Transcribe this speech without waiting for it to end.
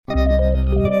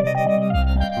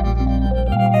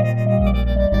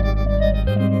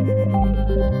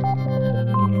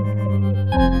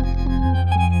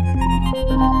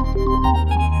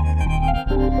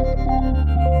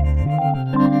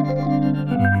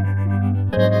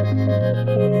You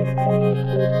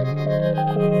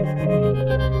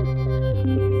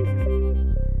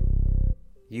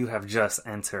have just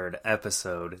entered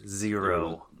episode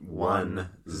 010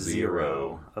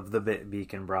 of the Bit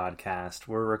Beacon broadcast.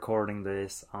 We're recording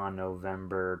this on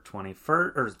November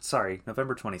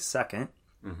 22nd.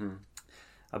 Mm-hmm.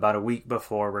 About a week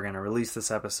before we're going to release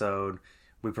this episode.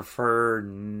 We prefer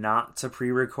not to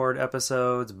pre-record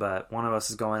episodes, but one of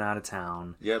us is going out of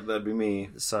town. Yep, that'd be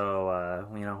me. So,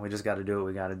 we just got to do what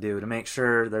we got to do to make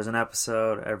sure there's an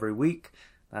episode every week.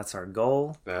 That's our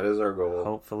goal. That is our goal.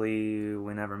 Hopefully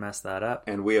we never mess that up.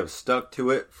 And we have stuck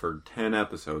to it for 10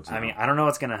 episodes now. I mean, I don't know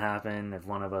what's going to happen if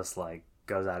one of us,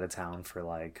 goes out of town for,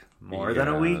 more than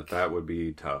a week. That would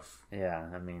be tough. Yeah,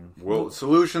 I mean...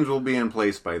 solutions will be in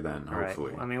place by then,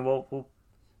 hopefully. Right. I mean,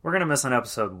 we're going to miss an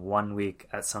episode 1 week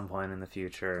at some point in the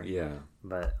future. Yeah.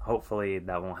 But hopefully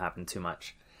that won't happen too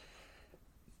much.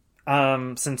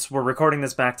 Since we're recording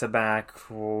this back-to-back,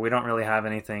 we don't really have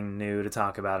anything new to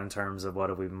talk about in terms of what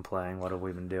have we been playing, what have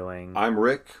we been doing. I'm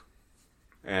Rick,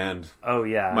 and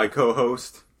my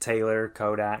co-host, Taylor,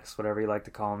 Kodaks, whatever you like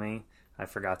to call me. I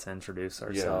forgot to introduce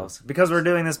ourselves. Yeah. Because we're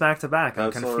doing this back-to-back,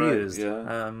 I'm confused. Right.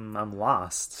 Yeah. I'm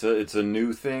lost. So it's a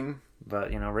new thing.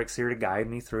 But, Rick's here to guide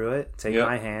me through it, take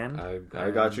my hand. I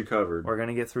got you covered. We're going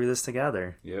to get through this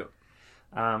together. Yep.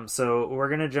 So we're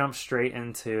going to jump straight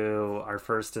into our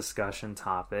first discussion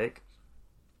topic,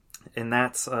 and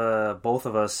that's both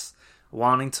of us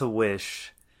wanting to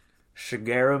wish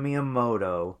Shigeru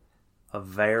Miyamoto a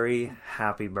very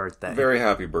happy birthday. Very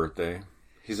happy birthday.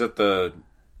 He's at the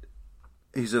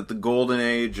golden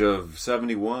age of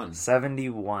 71.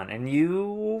 71, and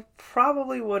you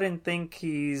probably wouldn't think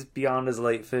he's beyond his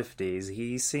late 50s.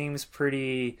 He seems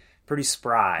pretty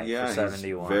spry for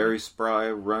 71. He's very spry,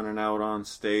 running out on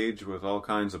stage with all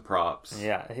kinds of props.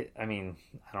 Yeah, I mean,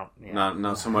 I don't... Yeah.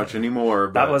 Not so much anymore.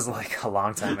 But... That was a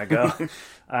long time ago.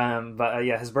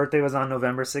 His birthday was on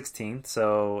November 16th,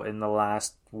 so in the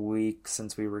last week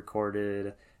since we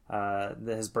recorded,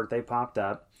 his birthday popped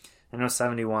up. I know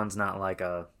 71's not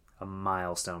a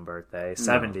milestone birthday.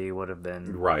 70 would have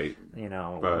been right.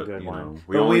 A good one.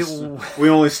 We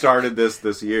only started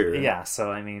this year. Yeah, so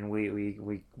I mean,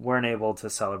 we weren't able to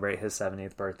celebrate his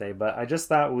 70th birthday, but I just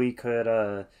thought we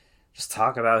could just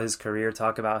talk about his career,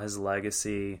 talk about his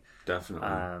legacy.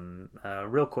 Definitely.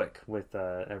 Real quick with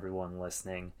everyone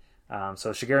listening.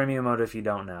 So Shigeru Miyamoto, if you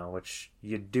don't know, which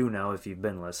you do know if you've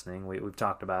been listening, we've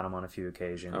talked about him on a few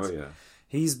occasions. Oh yeah.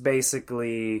 He's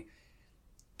basically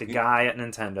the guy at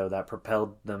Nintendo that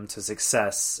propelled them to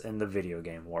success in the video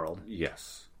game world.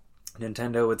 Yes.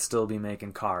 Nintendo would still be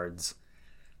making cards,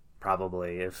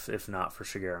 probably, if not for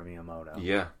Shigeru Miyamoto.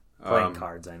 Yeah. Playing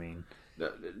cards, I mean.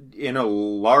 In a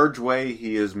large way,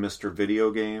 he is Mr. Video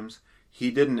Games.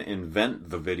 He didn't invent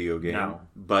the video game,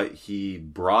 but he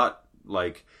brought,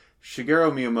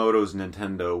 Shigeru Miyamoto's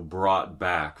Nintendo brought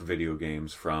back video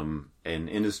games from an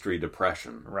industry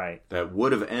depression. Right. That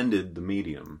would have ended the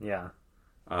medium. Yeah.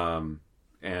 And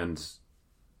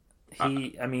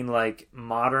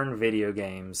modern video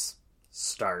games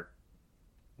start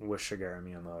with Shigeru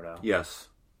Miyamoto. Yes.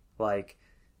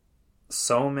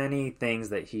 So many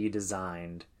things that he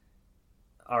designed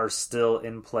are still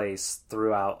in place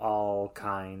throughout all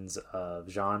kinds of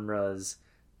genres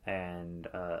and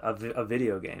of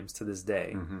video games to this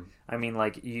day. Mm-hmm. I mean,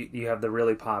 you have the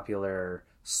really popular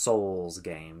Souls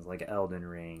games like Elden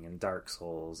Ring and Dark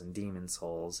Souls and Demon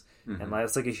Souls, mm-hmm. and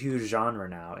it's a huge genre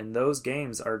now, and those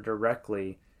games are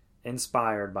directly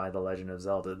inspired by The Legend of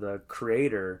Zelda. The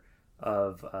creator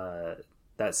of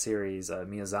that series,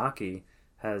 Miyazaki,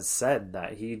 has said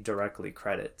that he directly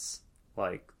credits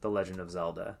The Legend of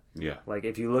Zelda. Yeah.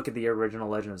 If you look at the original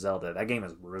Legend of Zelda, that game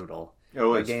is brutal.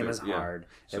 Oh, that game is hard.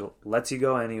 So, it lets you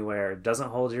go anywhere. It doesn't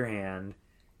hold your hand.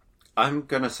 I'm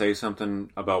going to say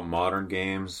something about modern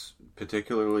games,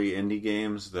 particularly indie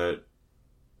games, that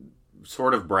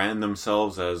sort of brand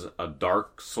themselves as a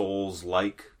Dark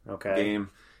Souls-like game.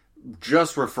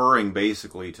 Just referring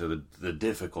basically to the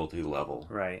difficulty level.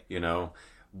 Right.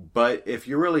 But if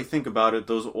you really think about it,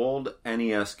 those old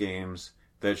NES games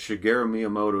that Shigeru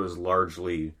Miyamoto is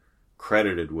largely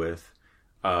credited with,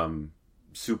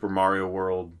 Super Mario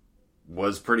World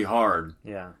was pretty hard.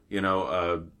 Yeah.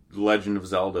 Legend of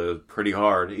Zelda, pretty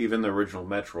hard. Even the original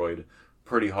Metroid,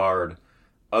 pretty hard.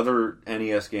 Other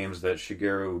NES games that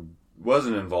Shigeru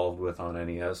wasn't involved with on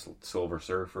NES, Silver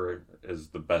Surfer is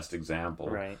the best example.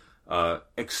 Right.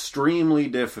 Extremely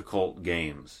difficult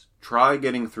games. Try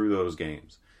getting through those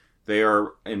games. They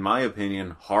are, in my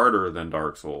opinion, harder than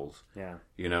Dark Souls. Yeah.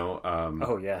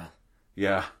 Oh, yeah.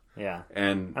 Yeah. Yeah.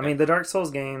 And I mean, the Dark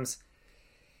Souls games,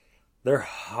 they're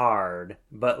hard,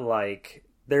 but like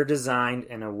they're designed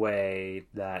in a way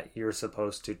that you're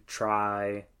supposed to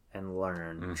try and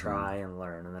learn,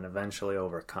 and then eventually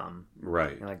overcome.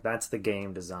 Right. And like that's the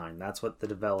game design. That's what the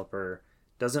developer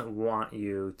doesn't want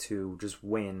you to just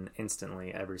win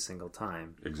instantly every single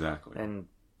time. Exactly. And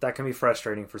that can be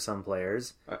frustrating for some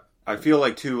players. I feel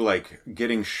like too, like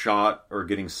getting shot or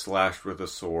getting slashed with a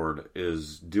sword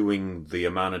is doing the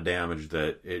amount of damage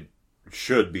that it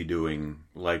should be doing,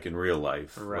 like in real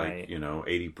life. Right. Like,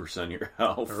 80% of your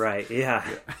health. Right, yeah.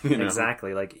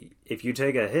 Exactly. Like, if you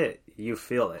take a hit, you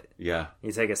feel it. Yeah.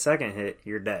 You take a second hit,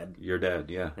 you're dead. You're dead,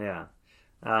 yeah. Yeah.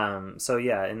 So,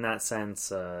 yeah, in that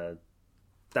sense,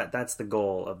 that's the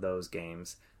goal of those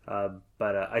games.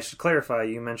 But I should clarify,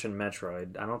 you mentioned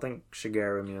Metroid. I don't think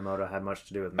Shigeru Miyamoto had much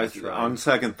to do with Metroid. On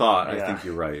second thought, I think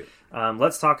you're right.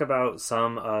 Let's talk about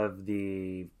some of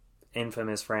the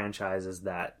infamous franchises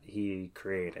that he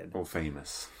created. Oh,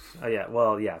 famous.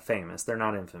 Famous. They're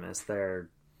not infamous. They're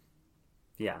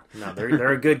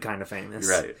a good kind of famous.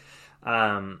 Right.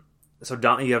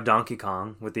 So you have Donkey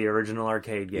Kong with the original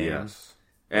arcade game. Yes.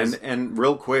 And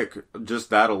real quick, just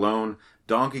that alone,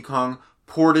 Donkey Kong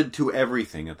ported to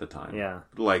everything at the time. Yeah.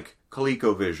 Like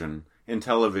ColecoVision,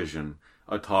 Intellivision,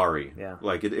 Atari. Yeah.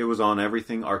 Like it was on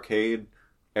everything, arcade,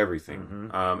 everything.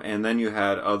 And then you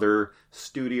had other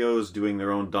studios doing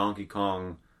their own Donkey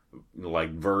Kong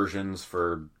like versions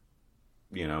for,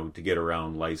 to get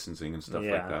around licensing and stuff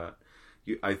like that.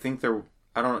 I think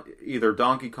either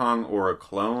Donkey Kong or a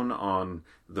clone on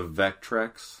the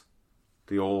Vectrex,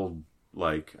 the old,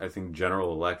 like, I think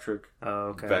General Electric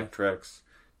Vectrex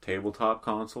tabletop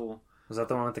console. Was that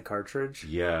the one with the cartridge?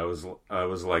 Yeah, it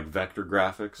was like Vector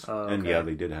graphics. Oh, okay. And yeah,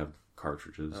 they did have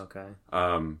cartridges. Okay.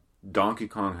 Donkey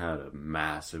Kong had a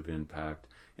massive impact,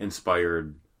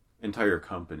 inspired entire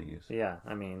companies. Yeah,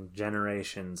 I mean,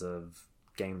 generations of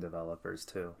game developers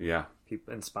too. Yeah.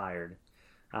 People inspired.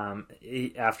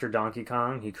 After Donkey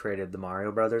Kong, he created the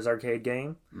Mario Brothers arcade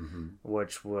game,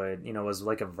 which was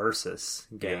like a versus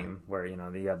game where, you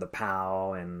had the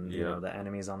POW and, the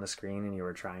enemies on the screen and you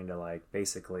were trying to like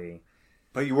basically...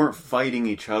 But you weren't fighting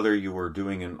each other, you were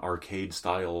doing an arcade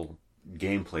style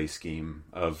gameplay scheme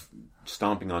of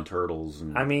stomping on turtles.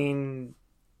 And... I mean...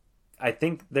 I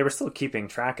think they were still keeping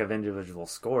track of individual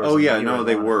scores. Oh, yeah, no,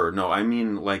 they were. No, I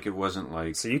mean, like, it wasn't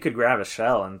like... So you could grab a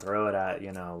shell and throw it at,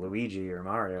 Luigi or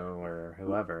Mario or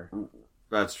whoever.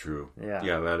 That's true. Yeah.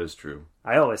 Yeah, that is true.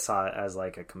 I always saw it as,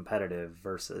 like, a competitive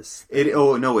versus... It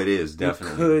is,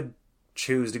 definitely. You could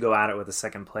choose to go at it with a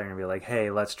second player and be like, hey,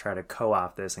 let's try to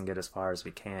co-op this and get as far as we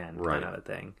can, kind of a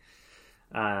thing.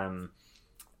 And,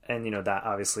 that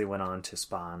obviously went on to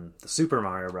spawn the Super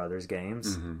Mario Brothers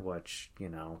games, which,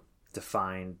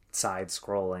 defined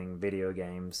side-scrolling video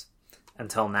games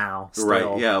until now. Still.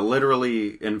 Right, yeah,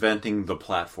 literally inventing the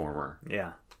platformer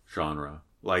genre.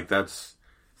 Like,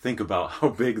 think about how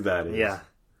big that is. Yeah.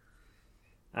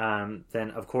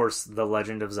 Then, of course, The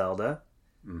Legend of Zelda.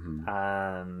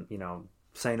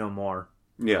 Say No More.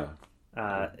 Yeah.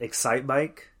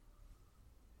 Excitebike.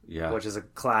 Yeah. Which is a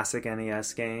classic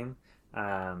NES game.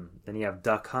 Then you have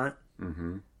Duck Hunt.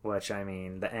 Which, I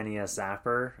mean, the NES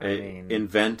Zapper,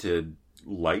 invented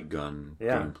light gun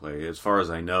gameplay, as far as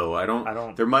I know. I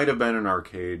don't. There might have been an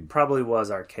arcade. Probably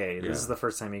was arcade. This is the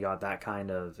first time you got that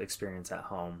kind of experience at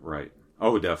home. Right.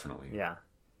 Oh, definitely. Yeah.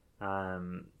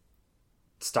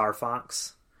 Star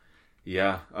Fox.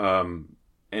 Yeah.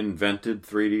 Invented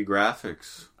 3D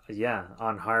graphics. Yeah,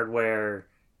 on hardware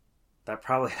that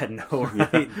probably had no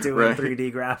right doing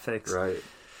 3D graphics. Right.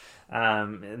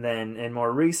 And then in more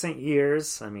recent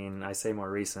years, I mean, I say more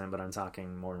recent, but I'm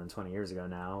talking more than 20 years ago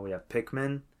now, we have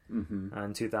Pikmin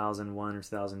in 2001 or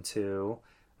 2002,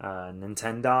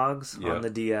 Nintendogs on the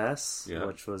DS,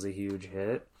 which was a huge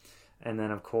hit. And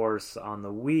then, of course, on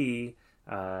the Wii,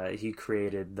 he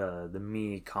created the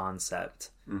Mii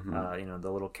concept,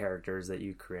 the little characters that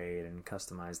you create and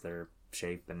customize their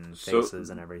shape and faces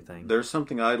and everything. There's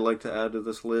something I'd like to add to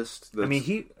this list. I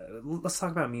mean, let's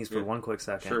talk about Mii's for one quick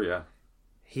second. Sure, yeah.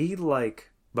 He,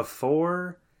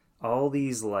 before all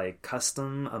these,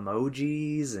 custom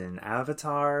emojis and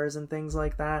avatars and things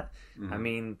like that, I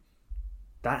mean,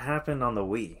 that happened on the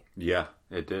Wii. Yeah,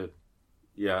 it did.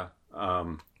 Yeah.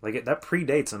 That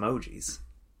predates emojis.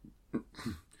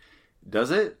 Does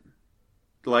it?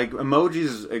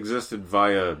 Emojis existed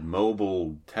via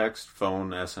mobile text,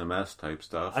 phone, SMS type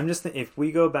stuff. I'm just thinking, if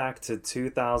we go back to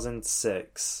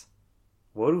 2006,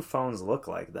 what do phones look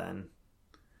like then?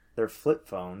 They're flip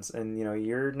phones, and,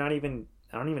 you're not even...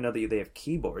 I don't even know that they have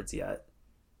keyboards yet.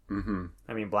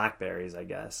 I mean, Blackberries, I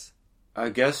guess. I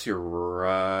guess you're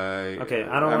right. Okay,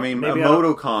 I mean,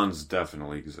 emoticons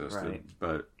definitely existed, right.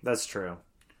 But that's true.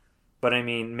 But I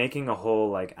mean, making a whole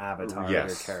like avatar of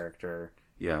your character.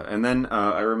 Yeah, and then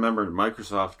I remember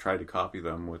Microsoft tried to copy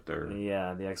them with their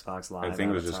the Xbox Live. I think avatars.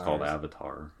 It was just called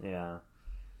Avatar. Yeah.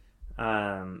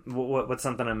 What's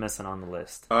something I'm missing on the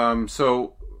list?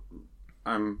 So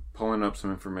I'm pulling up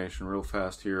some information real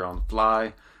fast here on the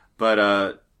fly,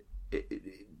 but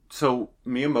so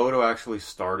Miyamoto actually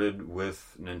started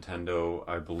with Nintendo.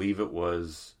 I believe it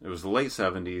was the late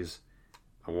 70s.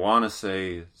 I want to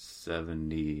say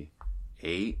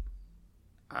 78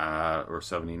 or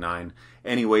 79.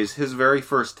 Anyways, his very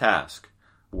first task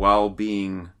while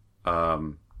being at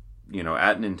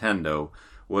Nintendo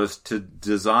was to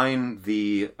design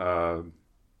the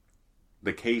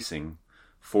casing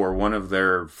for one of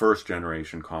their first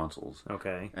generation consoles.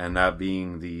 Okay. And that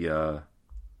being the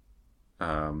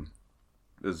I'm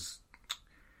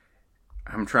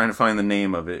trying to find the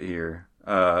name of it here.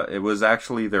 It was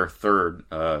actually their third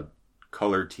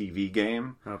color TV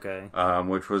game. Okay.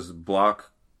 Which was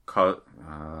Block Cut.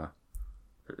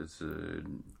 It's a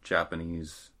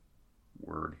Japanese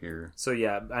word here. So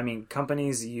yeah, I mean,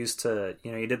 companies used to,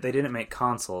 they didn't make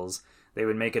consoles. They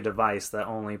would make a device that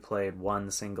only played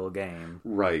one single game.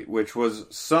 Right, which was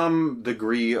some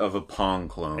degree of a Pong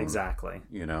clone. Exactly.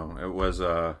 It was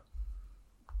I'm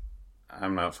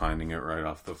not finding it right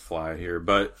off the fly here,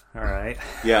 but all right.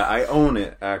 Yeah, I own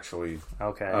it actually.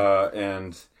 Okay.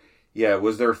 And yeah, it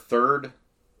was their third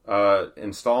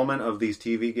installment of these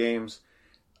TV games,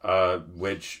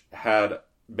 which had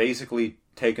basically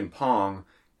taken Pong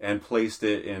and placed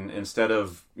it in, instead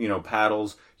of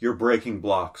paddles, you're breaking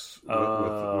blocks with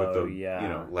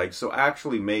the so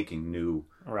actually making new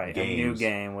games, a new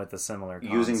game with a similar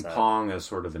concept. Using Pong as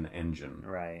sort of an engine,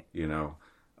 right?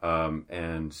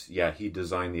 And yeah, he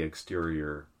designed the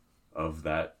exterior of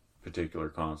that particular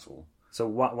console. So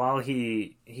while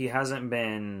he hasn't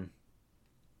been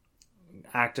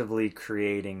actively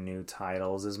creating new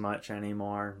titles as much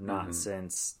anymore, not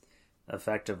since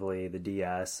effectively the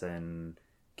DS and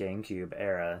GameCube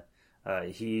era,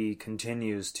 he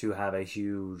continues to have a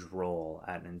huge role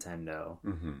at Nintendo,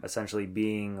 essentially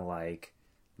being like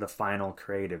the final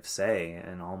creative say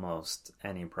in almost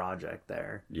any project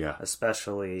there. Yeah.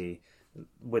 Especially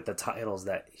with the titles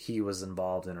that he was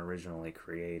involved in originally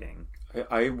creating.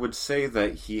 I would say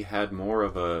that he had more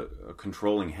of a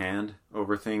controlling hand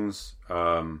over things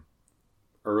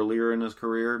earlier in his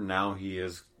career. Now he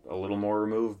is a little more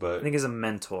removed, but I think he's a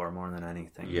mentor more than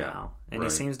anything now. And he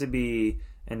seems to be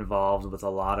involved with a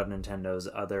lot of Nintendo's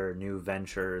other new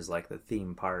ventures, like the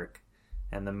theme park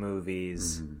and the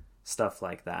movies, stuff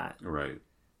like that. Right.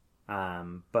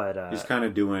 But he's kind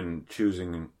of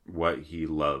choosing what he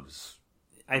loves.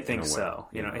 I think so.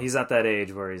 He's at that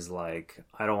age where he's like,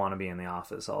 I don't want to be in the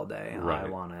office all day. Right. I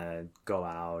want to go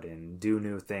out and do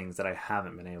new things that I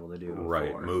haven't been able to do before.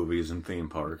 Right, movies and theme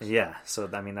parks. Yeah, so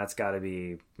I mean that's got to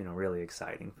be really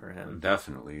exciting for him.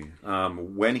 Definitely.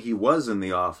 When he was in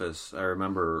the office, I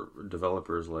remember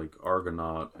developers like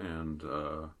Argonaut and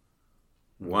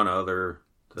one other,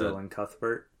 Dylan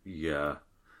Cuthbert. Yeah,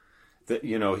 that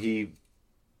he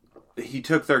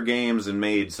took their games and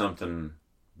made something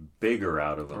bigger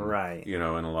out of them, right? In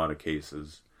a lot of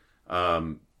cases.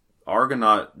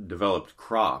 Argonaut developed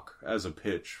Croc as a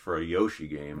pitch for a Yoshi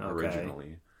game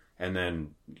originally, and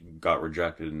then got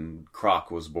rejected, and Croc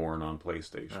was born on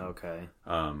PlayStation. Okay.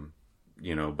 But I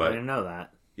didn't know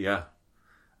that. Yeah.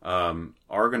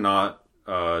 Argonaut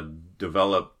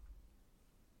developed.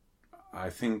 I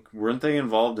think weren't they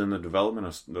involved in the development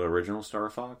of the original Star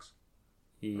Fox?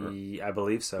 I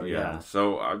believe so. Yeah.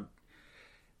 So.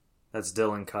 That's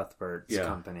Dylan Cuthbert's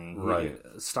company. Right.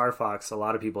 Star Fox, a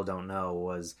lot of people don't know,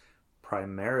 was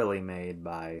primarily made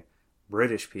by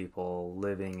British people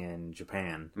living in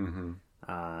Japan.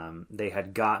 They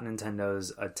had got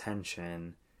Nintendo's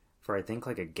attention for, I think,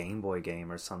 like a Game Boy game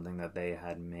or something that they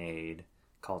had made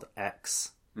called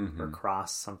X or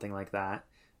Cross, something like that.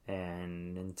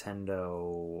 And Nintendo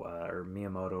or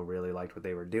Miyamoto really liked what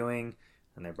they were doing,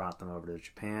 and they brought them over to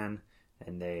Japan,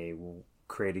 and they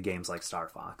created games like Star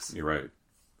Fox. You're right.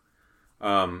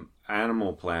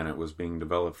 Animal Planet was being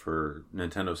developed for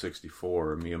Nintendo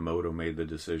 64. Miyamoto made the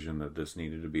decision that this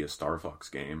needed to be a Star Fox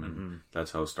game, and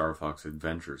that's how Star Fox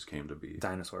Adventures came to be.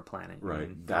 Dinosaur Planet. Right.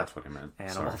 That's what I meant.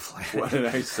 Animal Planet. What did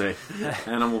I say?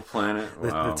 Animal Planet.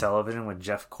 Wow. The television with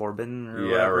Jeff Corbin or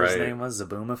whatever his name was,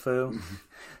 Zaboomafoo.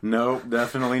 Nope,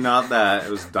 definitely not that.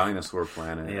 It was Dinosaur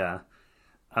Planet. Yeah.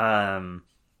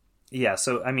 Yeah,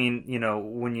 so, I mean,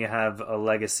 when you have a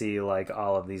legacy like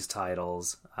all of these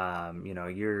titles,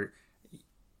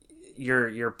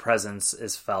 your presence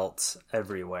is felt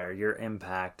everywhere. Your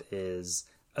impact is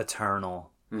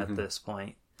eternal at this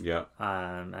point. Yeah.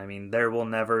 I mean, there will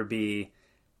never be,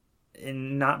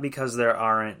 and not because there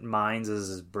aren't minds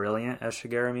as brilliant as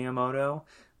Shigeru Miyamoto,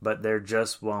 but there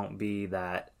just won't be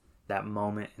that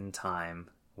moment in time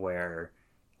where,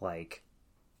 like,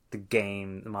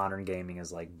 the modern gaming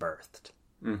is, like, birthed.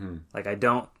 Mm-hmm. Like,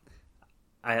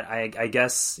 I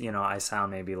guess, you know, I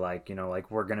sound maybe like, you know, like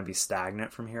we're going to be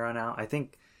stagnant from here on out. I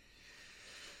think,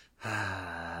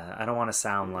 I don't want to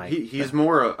sound like... He's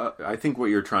more, I think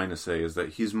what you're trying to say is that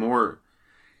he's more,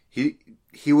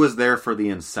 he was there for the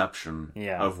inception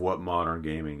of what modern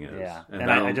gaming is. Yeah, and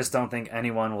I just don't think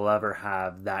anyone will ever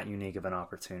have that unique of an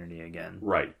opportunity again.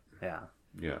 Right. Yeah.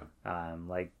 Yeah.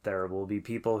 Like, there will be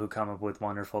people who come up with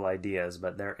wonderful ideas,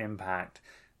 but their impact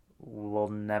will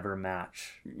never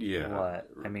match. What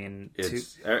I mean,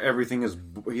 everything is.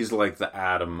 He's like the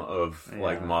atom of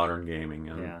like modern gaming,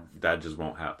 and that just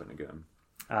won't happen again.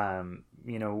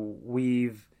 You know,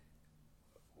 we've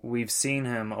seen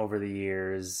him over the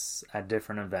years at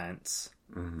different events,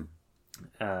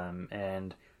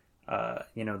 and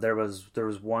you know, there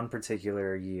was one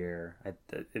particular year.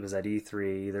 It was at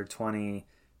E3, either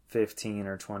 2015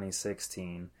 or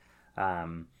 2016.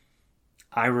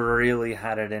 I really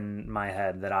had it in my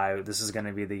head that this is going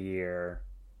to be the year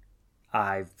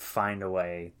I find a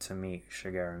way to meet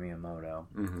Shigeru Miyamoto.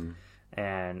 Mm-hmm.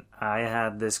 And I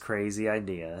had this crazy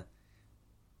idea.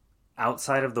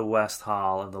 Outside of the West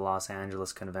Hall of the Los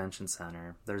Angeles Convention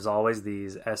Center, there's always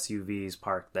these SUVs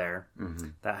parked there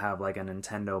that have like a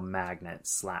Nintendo magnet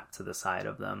slapped to the side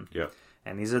of them. Yep.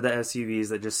 And these are the SUVs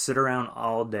that just sit around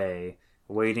all day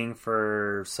waiting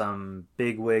for some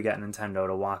big wig at Nintendo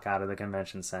to walk out of the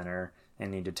convention center and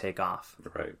need to take off.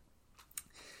 Right.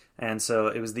 And so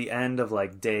it was the end of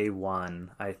like day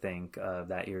one, I think, of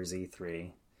that year's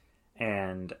E3.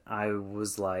 And I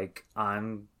was like,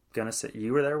 I'm going to sit...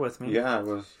 You were there with me. Yeah, I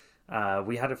was.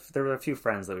 There were a few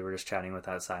friends that we were just chatting with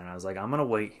outside. And I was like, I'm going to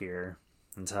wait here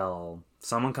until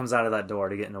someone comes out of that door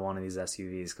to get into one of these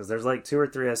SUVs. Because there's like 2 or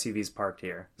 3 SUVs parked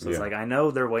here. So it's like, I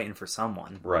know they're waiting for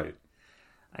someone. Right.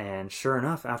 And sure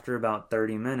enough, after about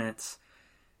 30 minutes,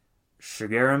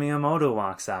 Shigeru Miyamoto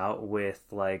walks out with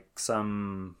like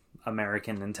some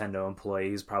American Nintendo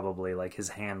employees, probably like his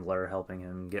handler, helping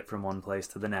him get from one place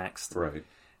to the next. Right.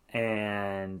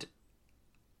 And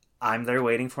I'm there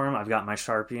waiting for him. I've got my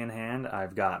Sharpie in hand.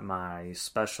 I've got my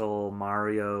special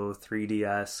Mario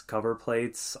 3DS cover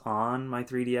plates on my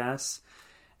 3DS.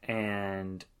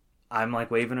 And I'm like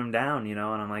waving him down, you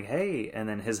know, and I'm like, hey. And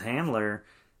then his handler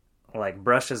like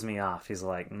brushes me off. He's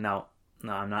like, no,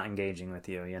 I'm not engaging with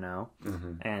you, you know?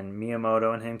 Mm-hmm. And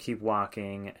Miyamoto and him keep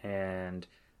walking, and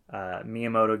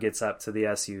Miyamoto gets up to the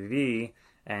SUV,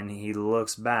 and he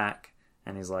looks back,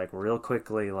 and he's like, real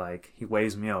quickly, like, he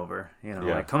waves me over, you know,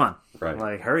 like, come on,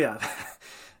 like, hurry up.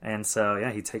 And so,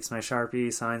 he takes my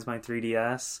Sharpie, signs my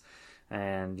 3DS,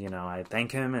 and, you know, I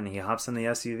thank him, and he hops in the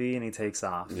SUV, and he takes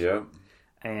off. Yep.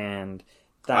 And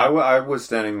I was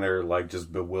standing there, like,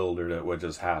 just bewildered at what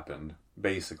just happened,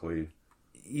 basically.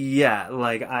 Yeah,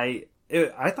 like, I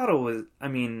thought it was... I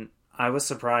mean, I was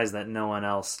surprised that no one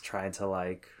else tried to,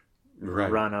 like,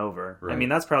 run over. Right. I mean,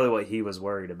 that's probably what he was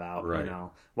worried about, you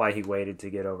know, why he waited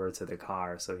to get over to the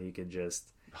car so he could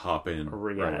just... hop in.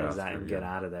 And get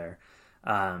out of there.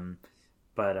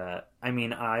 But, I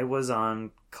mean, I was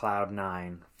on Cloud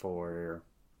 9 for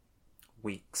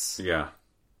weeks. Yeah.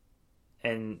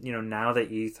 And, you know, now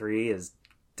that E3 is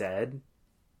dead,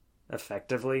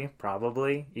 effectively,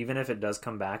 probably, even if it does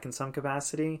come back in some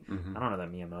capacity, I don't know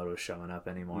that Miyamoto's showing up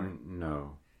anymore.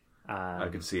 No. I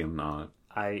could see him not.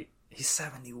 He's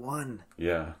 71.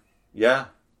 Yeah. Yeah.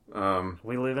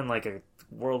 We live in, like, a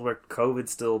world where COVID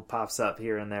still pops up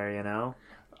here and there, you know?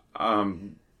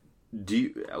 Do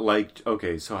you, like,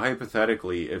 okay, so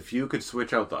hypothetically, if you could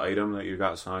switch out the item that you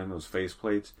got signed, those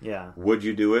faceplates, would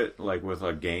you do it, like, with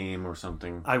a game or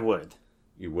something? I would.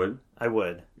 You would? I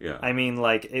would. Yeah. I mean,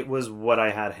 like, it was what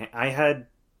I had. I had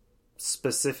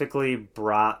specifically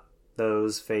brought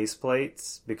those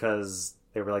faceplates because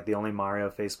they were, like, the only Mario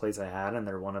faceplates I had, and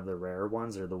they're one of the rare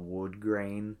ones. They're the wood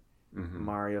grain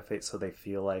Mario face, so they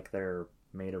feel like they're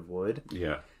made of wood.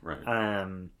 Yeah,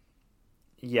 right.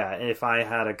 Yeah, if I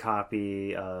had a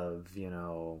copy of, you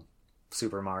know,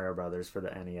 Super Mario Brothers for the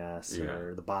NES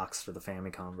or the box for the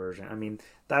Famicom version, I mean,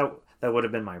 that would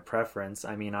have been my preference.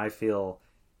 I mean, I feel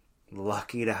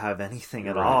lucky to have anything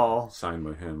at all. Signed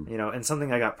by him. You know, and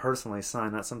something I got personally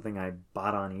signed, not something I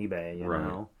bought on eBay, you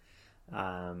know.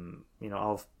 You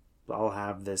know, I'll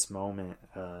have this moment,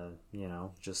 you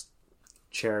know, just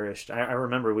cherished. I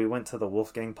remember we went to the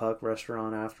Wolfgang Puck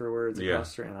restaurant afterwards,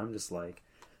 and I'm just like,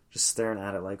 just staring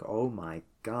at it like, oh my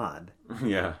god.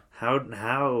 Yeah.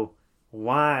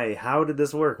 Why? How did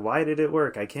this work? Why did it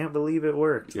work? I can't believe it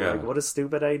worked. Yeah. Like, what a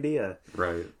stupid idea.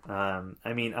 Right.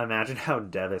 I mean, imagine how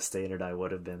devastated I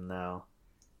would have been, though,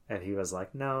 if he was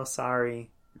like, no,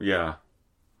 sorry. Yeah.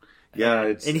 Yeah,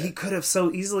 and he could have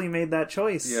so easily made that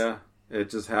choice. Yeah, it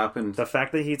just happened. The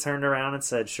fact that he turned around and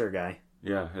said, sure, guy.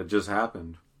 Yeah, it just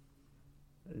happened.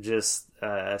 Just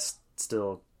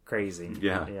still crazy.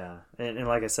 Yeah. Yeah. And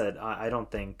like I said, I don't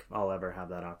think I'll ever have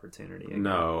that opportunity again.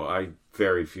 No,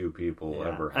 very few people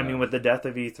ever have. I mean, with the death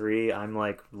of E3, I'm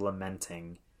like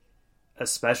lamenting,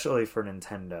 especially for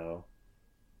Nintendo,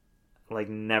 like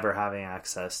never having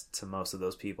access to most of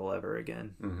those people ever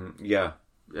again. Mm-hmm. Yeah.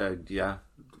 Yeah.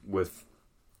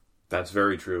 That's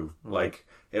very true. Like,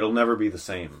 it'll never be the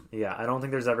same. Yeah, I don't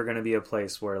think there's ever going to be a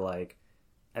place where like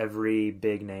every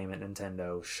big name at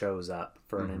Nintendo shows up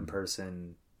for an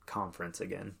in-person conference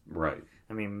again. Right.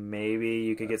 I mean, maybe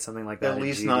you could get something like that. At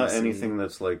least not anything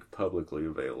that's like publicly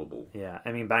available. Yeah,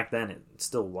 I mean, back then it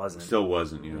still wasn't.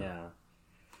 Yeah.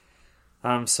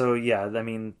 So yeah, I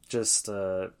mean, just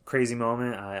a crazy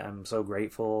moment. I'm so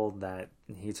grateful that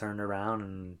he turned around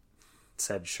and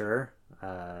said sure.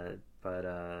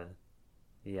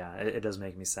 Yeah, it does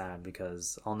make me sad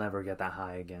because I'll never get that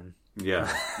high again. Yeah,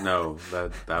 no,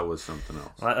 that was something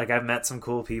else. Like, I've met some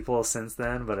cool people since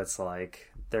then, but it's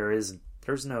like there's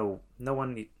no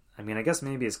one. I mean, I guess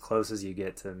maybe as close as you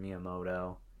get to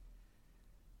Miyamoto,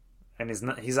 and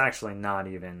he's actually not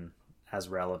even as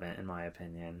relevant in my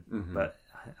opinion. Mm-hmm. But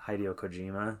Hideo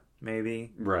Kojima,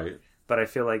 maybe, right? But I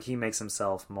feel like he makes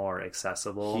himself more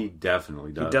accessible. He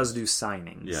definitely does. He does do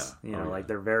signings. Yeah. You know, like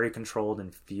they're very controlled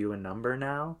and few in number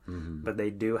now, but they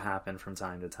do happen from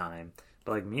time to time.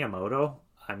 But like Miyamoto,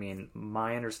 I mean,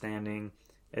 my understanding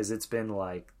is it's been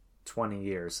like 20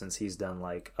 years since he's done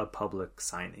like a public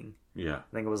signing. Yeah.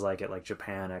 I think it was like at like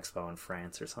Japan Expo in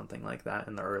France or something like that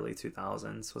in the early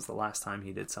 2000s was the last time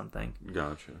he did something.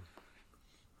 Gotcha.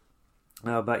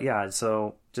 But yeah,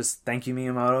 so just thank you,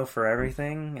 Miyamoto, for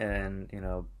everything, and you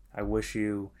know, I wish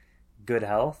you good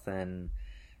health and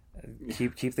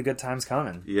keep the good times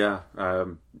coming. Yeah, I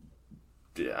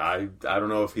don't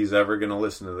know if he's ever going to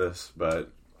listen to this,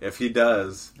 but if he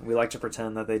does, we like to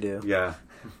pretend that they do. Yeah,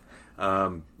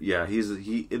 yeah,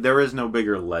 there is no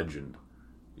bigger legend,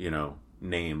 you know,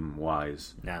 name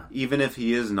wise. Yeah. Even if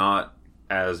he is not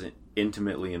as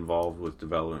intimately involved with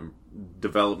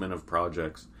development of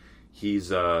projects.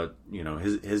 He's you know,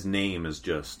 his name is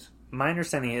just... My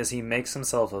understanding is he makes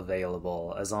himself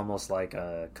available as almost like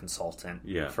a consultant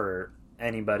for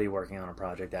anybody working on a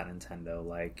project at Nintendo.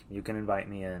 Like, you can invite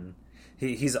me in.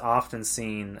 He's often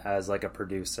seen as like a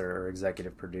producer or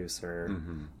executive producer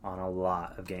on a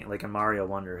lot of games. Like in Mario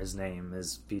Wonder, his name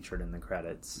is featured in the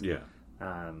credits. Yeah.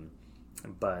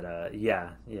 But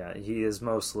yeah, he is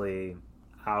mostly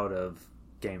out of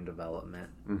game development.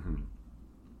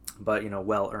 But, you know,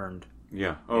 well earned.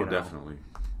 Yeah. Oh, definitely.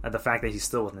 The fact that he's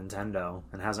still with Nintendo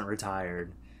and hasn't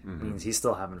retired means he's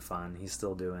still having fun. He's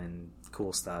still doing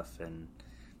cool stuff, and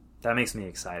that makes me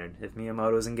excited. If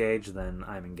Miyamoto's engaged, then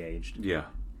I'm engaged. Yeah,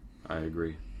 I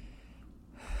agree.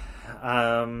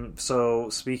 So,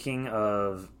 speaking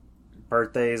of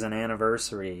birthdays and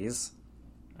anniversaries,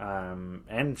 and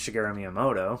Shigeru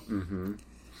Miyamoto...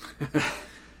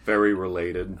 Very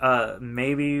related.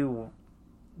 Maybe...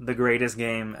 the greatest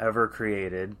game ever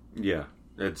created. Yeah,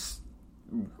 it's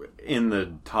in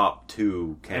the top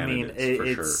 2 candidates for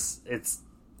sure. It's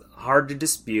hard to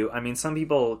dispute. I mean, some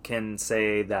people can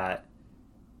say that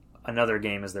another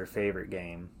game is their favorite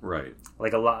game. Right.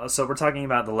 Like a lot. So we're talking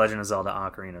about The Legend of Zelda: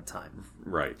 Ocarina of Time.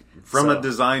 Right. From a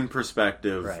design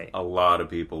perspective, right. A lot of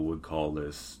people would call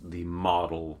this the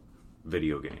model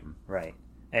video game. Right.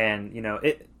 And, you know,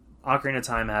 Ocarina of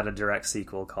Time had a direct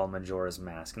sequel called Majora's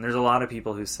Mask. And there's a lot of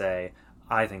people who say,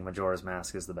 I think Majora's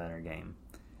Mask is the better game.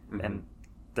 And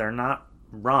they're not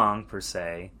wrong, per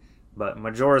se, but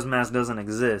Majora's Mask doesn't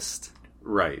exist.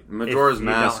 Right. Majora's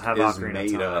Mask is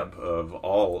made up of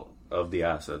all of the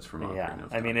assets from Ocarina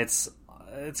of Time. I mean, it's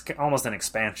almost an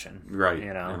expansion. Right.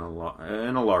 You know?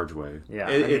 In a large way. Yeah.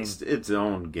 It's its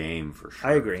own game, for sure.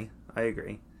 I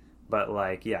agree. But,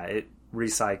 like, yeah, it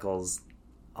recycles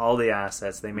all the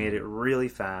assets. They made it really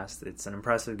fast. It's an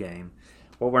impressive game.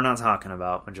 Well, we're not talking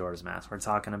about Majora's Mask. We're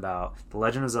talking about The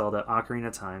Legend of Zelda: Ocarina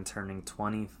of Time turning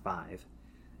 25.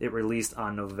 It released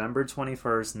on November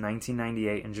 21st,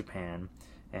 1998 in Japan,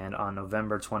 and on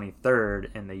November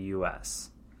 23rd in the US.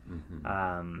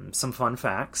 Some fun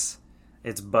facts.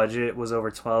 Its budget was over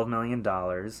 $12 million.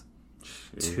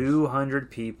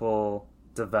 200 people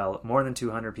more than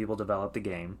 200 people developed the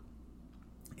game.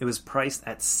 It was priced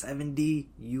at $70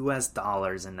 in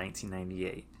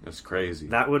 1998. That's crazy.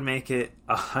 That would make it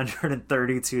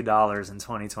 $132 in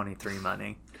 2023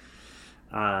 money.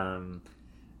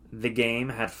 The game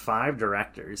had 5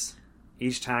 directors,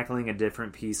 each tackling a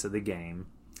different piece of the game.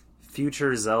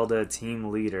 Future Zelda team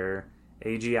leader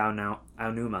Eiji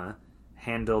Aonuma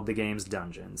handled the game's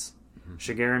dungeons.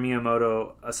 Shigeru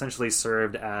Miyamoto essentially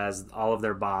served as all of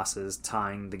their bosses,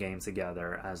 tying the game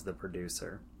together as the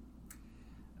producer.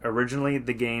 Originally,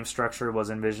 the game structure was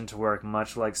envisioned to work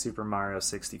much like Super Mario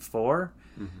 64.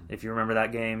 If you remember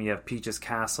that game, you have Peach's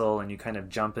castle, and you kind of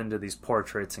jump into these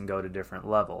portraits and go to different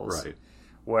levels. Right.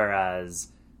 Whereas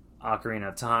Ocarina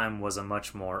of Time was a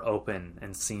much more open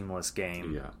and seamless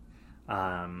game. Yeah.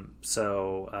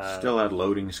 Still had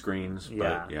loading screens,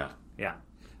 but yeah.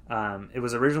 It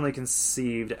was originally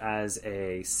conceived as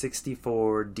a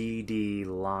 64DD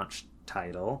launch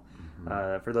title.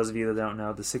 For those of you that don't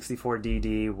know, the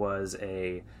 64DD was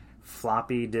a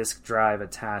floppy disk drive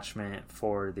attachment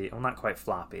for the... Well, not quite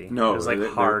floppy. No, it was like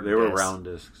hard they were round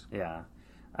disks. Yeah.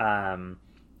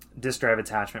 Disk drive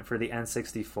attachment for the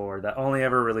N64 that only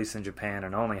ever released in Japan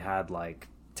and only had like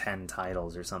 10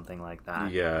 titles or something like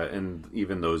that. Yeah, and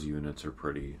even those units are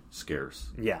pretty scarce.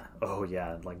 Yeah. Oh,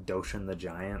 yeah. Like Doshin the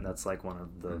Giant. That's like one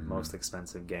of the most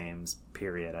expensive games,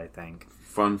 period, I think.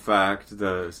 Fun fact,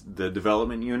 the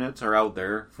development units are out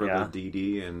there for the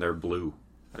DD, and they're blue.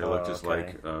 They look just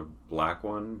like a black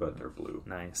one, but they're blue.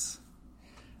 Nice.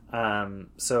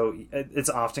 So it's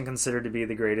often considered to be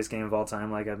the greatest game of all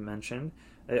time, like I've mentioned.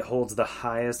 It holds the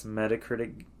highest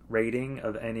Metacritic rating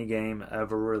of any game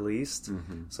ever released.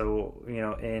 So,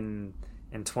 in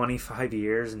 25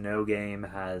 years, no game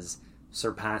has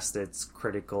surpassed its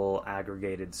critical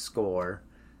aggregated score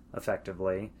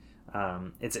effectively.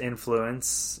 Its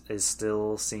influence is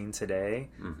still seen today.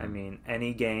 I mean,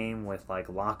 any game with like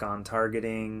lock-on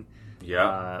targeting.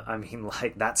 Yeah.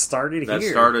 That started here. That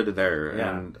started there.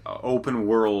 And open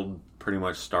world pretty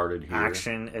much started here.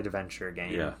 Action adventure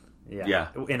game. Yeah.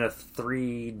 In a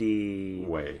 3D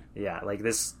way. Yeah, like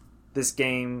this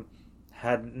game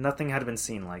nothing had been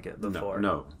seen like it before.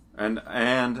 No.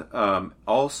 And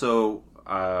also,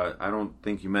 I don't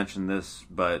think you mentioned this,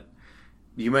 but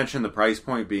you mentioned the price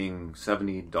point being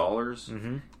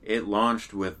 $70. It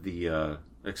launched with the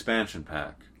expansion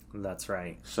pack. That's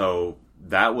right. So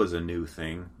that was a new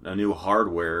thing, a new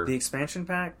hardware. The expansion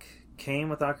pack came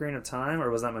with Ocarina of Time, or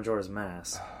was that Majora's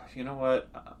Mask? You know what?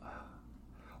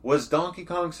 Was Donkey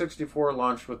Kong 64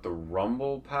 launched with the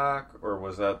Rumble Pack, or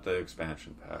was that the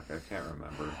expansion pack? I can't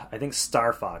remember. I think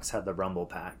Star Fox had the Rumble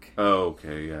Pack. Oh,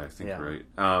 okay, yeah, I think you're right.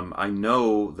 I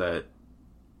know that...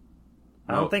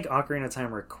 I don't think Ocarina of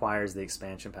Time requires the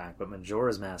expansion pack, but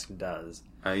Majora's Mask does.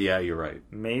 Yeah, you're right.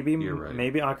 Maybe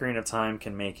Ocarina of Time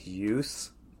can make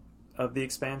use of the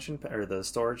expansion or the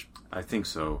storage. I think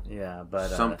so. Yeah, but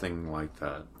something like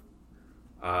that.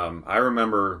 I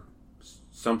remember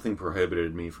something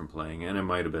prohibited me from playing, and it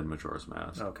might have been Majora's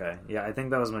Mask. Okay, yeah, I think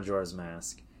that was Majora's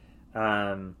Mask.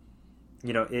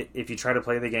 If you try to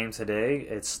play the game today,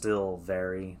 it's still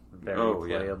very, very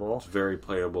playable. Yeah. It's very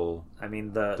playable. I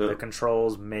mean, the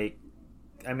controls make...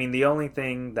 I mean, the only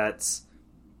thing that's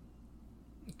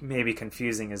maybe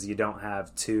confusing is you don't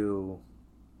have 2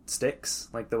 sticks,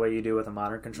 like the way you do with a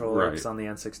modern controller. Because on the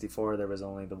N64, there was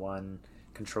only the one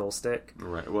control stick.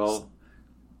 Right, well...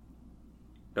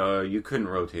 you couldn't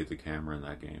rotate the camera in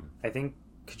that game. I think,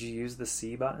 could you use the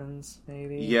C buttons,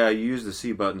 maybe? Yeah, you use the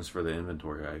C buttons for the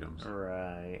inventory items.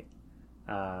 Right.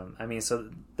 So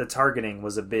the targeting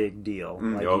was a big deal.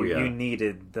 You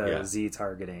needed the Z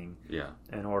targeting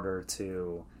in order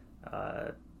to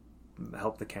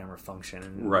help the camera function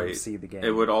and see the game.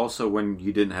 It would also, when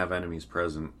you didn't have enemies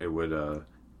present, it would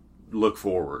look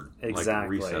forward.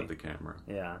 Exactly. Like reset the camera.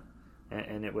 Yeah.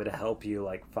 And it would help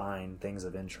you find things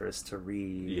of interest to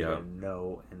read and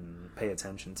know and pay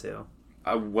attention to.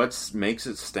 What makes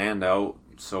it stand out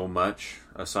so much,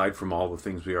 aside from all the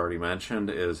things we already mentioned,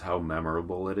 is how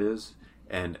memorable it is.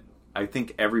 And I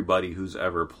think everybody who's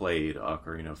ever played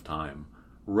Ocarina of Time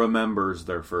remembers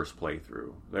their first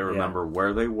playthrough. They remember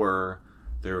where they were.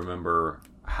 They remember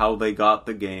how they got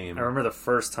the game. I remember the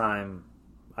first time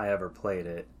I ever played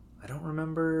it. I don't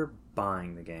remember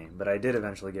buying the game, but I did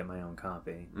eventually get my own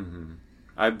copy. Mm-hmm.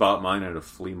 I bought mine at a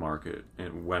flea market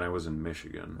when I was in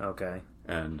Michigan. Okay.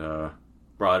 And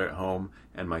brought it home,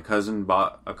 and my cousin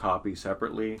bought a copy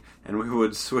separately, and we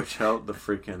would switch out the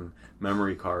freaking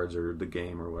memory cards or the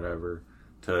game or whatever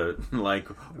to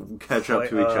catch up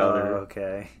to each other.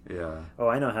 Okay. Yeah. Oh,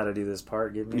 I know how to do this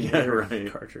part. Give me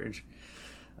the cartridge.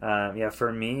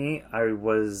 For me, I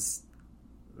was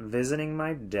visiting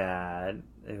my dad,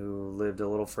 who lived a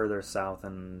little further south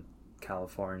in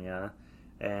California,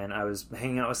 and I was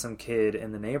hanging out with some kid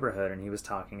in the neighborhood, and he was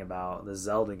talking about the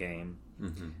Zelda game.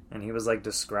 Mm-hmm. And he was like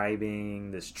describing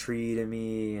this tree to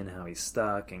me and how he's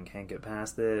stuck and can't get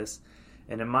past this.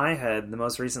 And in my head, the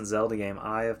most recent Zelda game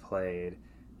I have played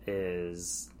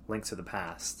is Link to the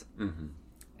Past. Mm-hmm.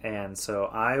 And so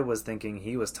I was thinking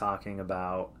he was talking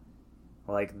about,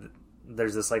 like,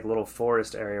 there's this like little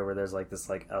forest area where there's like this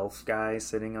like elf guy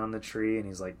sitting on the tree and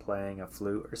he's like playing a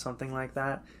flute or something like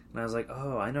that. And I was like,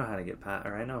 oh, I know how to get past,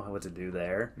 or I know what to do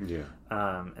there. Yeah.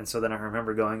 And so then I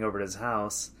remember going over to his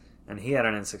house, and he had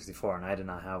an N64 and I did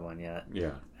not have one yet.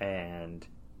 Yeah. And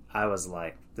I was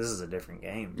like, this is a different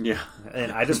game. Yeah.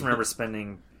 And I just remember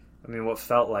spending, what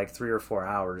felt like 3 or 4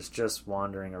 hours just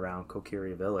wandering around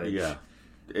Kokiri Village. Yeah.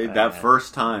 That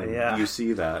first time you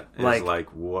see that is like,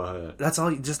 what? That's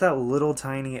all, just that little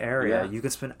tiny area. Yeah. You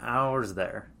could spend hours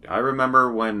there. I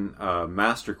remember when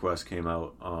Master Quest came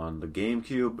out on the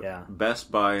GameCube,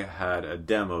 Best Buy had a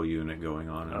demo unit going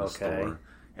on in the store.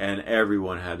 And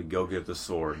everyone had to go get the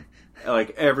sword.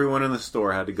 Like, everyone in the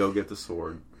store had to go get the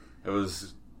sword. It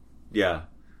was, and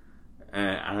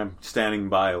I'm standing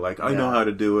by like, I know how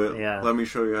to do it. Yeah. Let me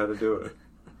show you how to do it.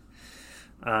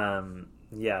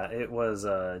 It was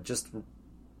just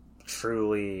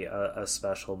truly a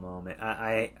special moment.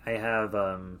 I have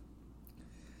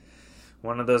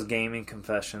one of those gaming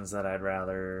confessions that I'd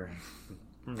rather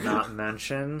not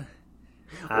mention.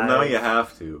 Well, now you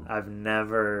have to. I've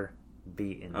never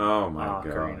beaten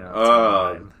Ocarina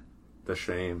of Time. The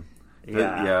shame.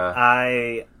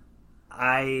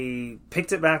 I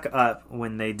picked it back up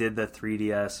when they did the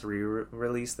 3DS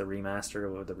re-release, the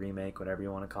remaster, or the remake, whatever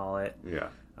you want to call it. Yeah.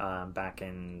 Back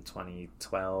in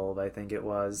 2012, I think it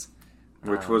was.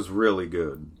 Which was really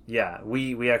good. Yeah,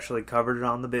 we actually covered it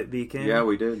on the BitBeacon. Yeah,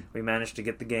 we did. We managed to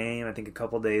get the game, I think, a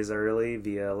couple days early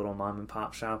via a little mom and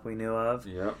pop shop we knew of.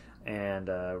 Yep. And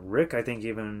Rick, I think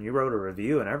even you wrote a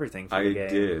review and everything for the game. I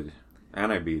did.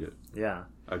 And I beat it. Yeah.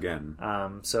 Again.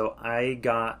 So I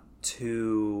got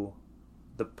to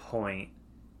the point,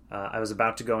 I was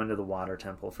about to go into the water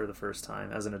temple for the first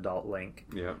time as an adult Link.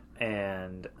 Yeah.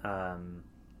 And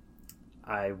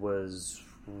I was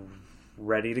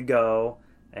ready to go,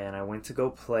 and I went to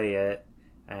go play it,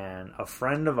 and a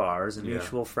friend of ours, a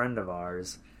mutual friend of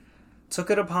ours, took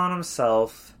it upon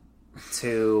himself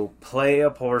to play a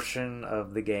portion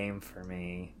of the game for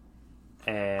me,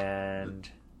 and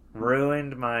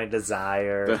ruined my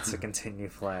desire to continue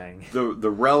playing. The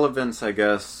relevance, I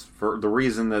guess, for the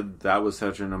reason that was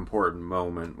such an important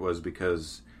moment was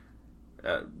because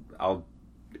I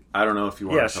don't know if you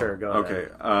want to. Yeah, sure, go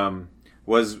ahead. Okay.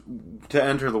 Was to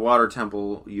enter the water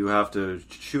temple, you have to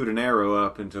shoot an arrow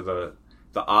up into the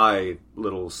eye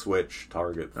little switch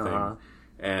target thing. Uh-huh.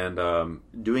 And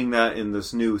doing that in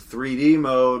this new 3D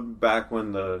mode back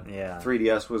when the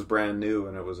 3DS was brand new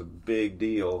and it was a big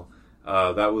deal,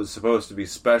 that was supposed to be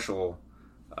special,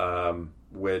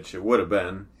 which it would have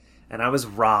been. And I was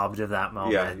robbed of that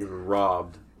moment. Yeah, you were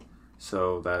robbed.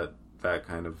 So that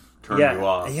kind of turned you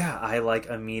off. Yeah, I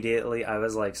immediately, I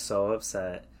was so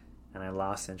upset. And I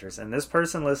lost interest. And this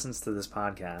person listens to this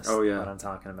podcast. Oh, yeah. That I'm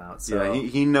talking about. So yeah,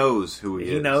 he knows who he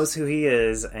is. He knows who he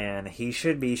is, and he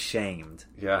should be shamed.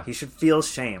 Yeah. He should feel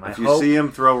shame. If you see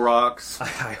him throw rocks.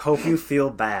 I hope you feel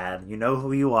bad. You know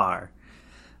who you are.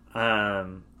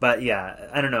 But yeah,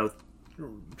 I don't know.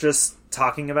 Just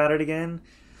talking about it again.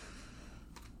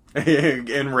 It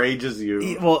enrages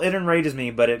you. Well, it enrages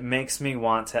me, but it makes me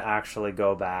want to actually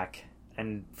go back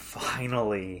and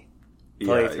finally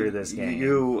play through this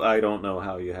game. I don't know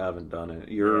how you haven't done it.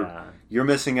 You're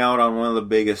missing out on one of the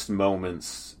biggest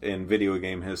moments in video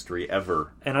game history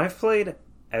ever. And I've played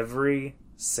every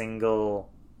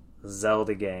single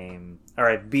Zelda game,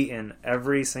 or I've beaten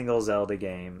every single Zelda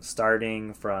game,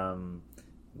 starting from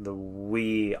the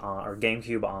Wii or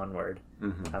GameCube onward.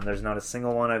 Mm-hmm. There's not a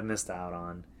single one I've missed out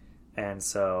on, and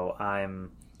so I'm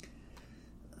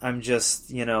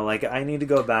just, I need to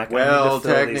go back. Well,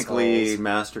 technically,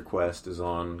 Master Quest is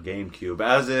on GameCube,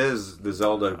 as is the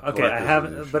Zelda. Okay, I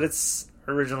haven't, edition. But it's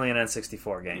originally an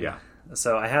N64 game. Yeah.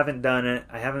 So I haven't done it.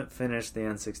 I haven't finished the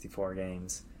N64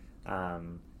 games,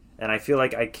 and I feel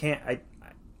like I can't.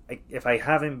 If I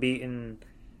haven't beaten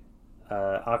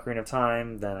Ocarina of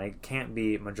Time, then I can't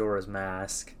beat Majora's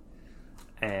Mask.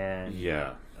 And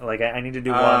I need to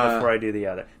do one before I do the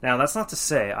other. Now, that's not to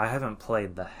say I haven't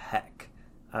played the heck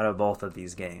out of both of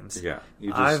these games. Yeah,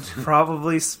 I've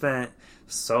probably spent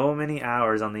so many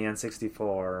hours on the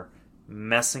N64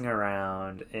 messing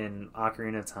around in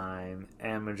Ocarina of Time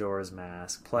and Majora's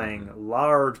Mask, playing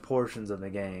large portions of the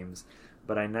games,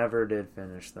 but I never did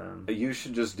finish them. You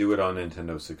should just do it on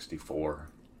Nintendo 64.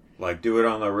 Like, do it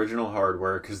on the original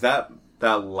hardware, because that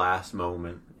last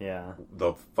moment,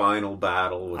 the final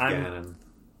battle with Ganon.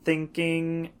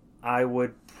 Thinking I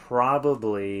would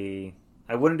probably...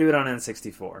 I wouldn't do it on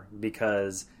N64,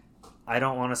 because I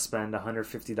don't want to spend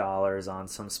 $150 on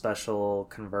some special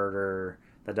converter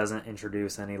that doesn't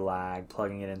introduce any lag,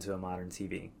 plugging it into a modern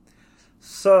TV.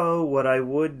 So, what I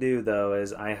would do, though,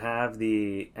 is I have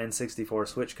the N64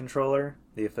 Switch controller,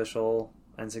 the official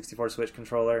N64 Switch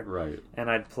controller. Right. And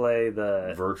I'd play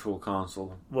the... Virtual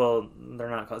Console? Well,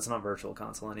 it's not Virtual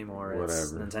Console anymore. Whatever.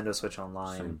 It's Nintendo Switch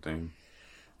Online. Same thing.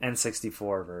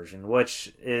 N64 version,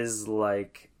 which is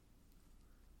like...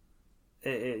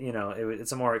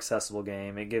 It's a more accessible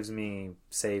game. It gives me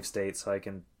save states so I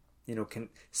can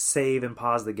save and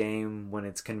pause the game when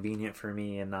it's convenient for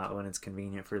me and not when it's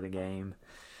convenient for the game.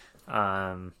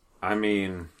 I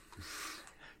mean,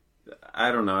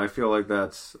 I don't know. I feel like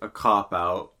that's a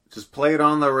cop-out. Just play it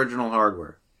on the original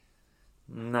hardware.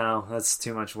 No, that's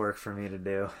too much work for me to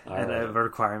do. And it would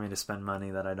require me to spend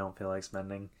money that I don't feel like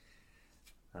spending.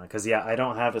 Because, I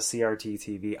don't have a CRT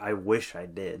TV. I wish I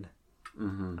did.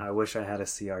 Mm-hmm. I wish I had a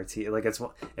CRT. Like,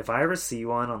 if I ever see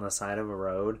one on the side of a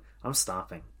road, I'm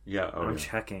stopping. Yeah, I'm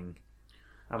checking.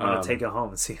 I'm going to take it home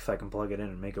and see if I can plug it in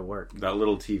and make it work. That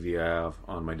little TV I have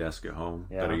on my desk at home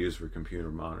that I use for computer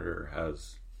monitor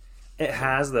has... It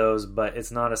has those, but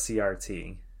it's not a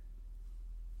CRT.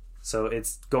 So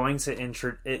it's going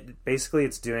to... Basically,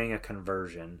 it's doing a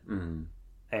conversion.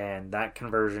 Mm-hmm. And that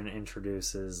conversion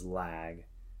introduces lag.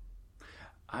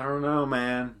 I don't know,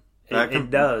 man. It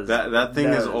does. That thing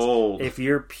is old. If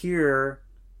you're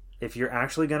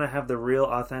actually going to have the real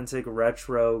authentic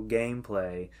retro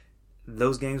gameplay,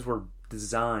 those games were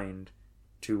designed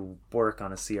to work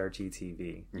on a CRT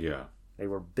TV. Yeah. They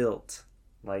were built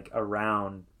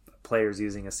around players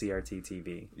using a CRT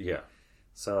TV. Yeah.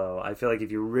 So I feel like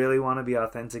if you really want to be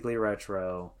authentically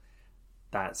retro,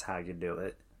 that's how you do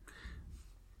it.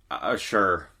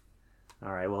 Sure.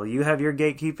 All right, well, you have your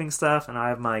gatekeeping stuff, and I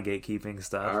have my gatekeeping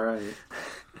stuff. All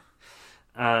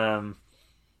right.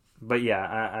 But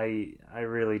yeah, I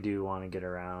really do want to get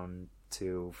around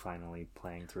to finally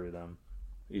playing through them.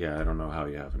 Yeah, I don't know how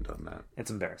you haven't done that. It's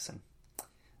embarrassing.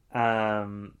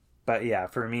 But yeah,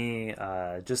 for me,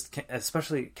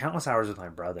 especially countless hours with my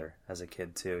brother as a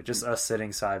kid too. Just us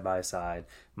sitting side by side.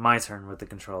 My turn with the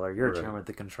controller, your turn with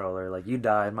the controller. Like, you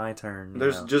died, my turn.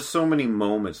 There's just so many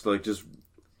moments, like just...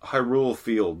 Hyrule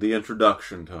Field, the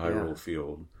introduction to Hyrule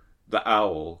Field, the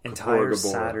owl, entire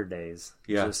Saturdays,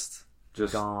 just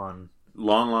gone.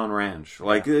 Lon Lon Ranch,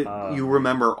 you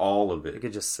remember all of it. You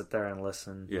could just sit there and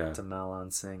listen to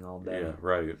Malon sing all day. Yeah,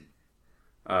 right.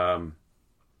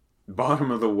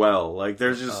 Bottom of the Well,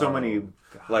 there's just so many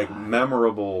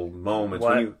memorable moments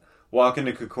when you walk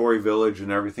into Kokori Village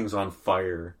and everything's on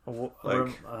fire. What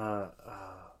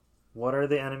are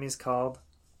the enemies called?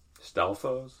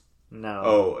 Stelphos?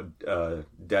 No. Oh,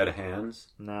 Dead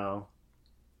Hands? No.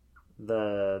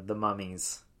 The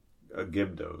mummies.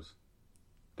 Gibdos.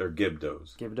 They're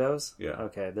Gibdos. Gibdos? Yeah.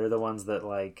 Okay, they're the ones that,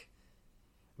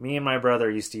 me and my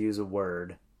brother used to use a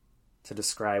word to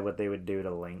describe what they would do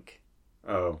to Link.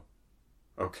 Oh.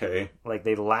 Okay.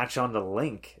 They latch onto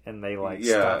Link, and they,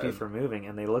 stop you from moving,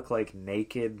 and they look like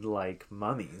naked,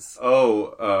 mummies.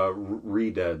 Oh,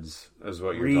 Re-Deads is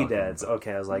what you're talking about. Re-Deads,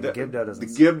 okay, I was like, Gibdo doesn't...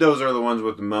 The Gibdos are the ones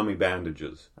with the mummy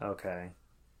bandages. Okay.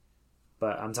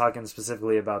 But I'm talking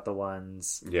specifically about the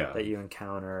ones that you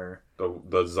encounter...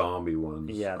 The zombie ones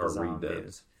the are zombies.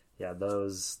 Re-Deads. Yeah,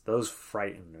 those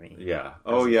frightened me. Yeah.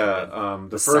 Oh, yeah.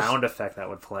 The sound effect that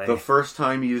would play. The first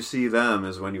time you see them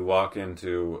is when you walk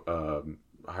into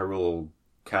Hyrule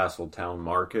Castle Town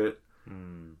Market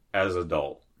as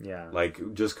adult. Yeah.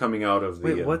 Just coming out of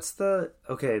the... Wait, what's the...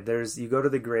 Okay, you go to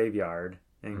the graveyard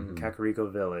in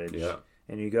Kakariko Village. Yeah.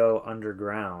 And you go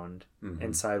underground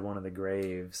inside one of the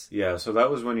graves. Yeah, so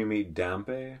that was when you meet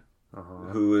Dampe.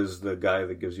 Who is the guy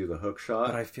that gives you the hook shot.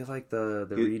 But I feel like the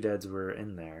Re-Deads were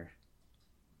in there.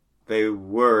 They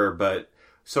were, but...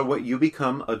 So what you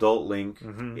become adult Link,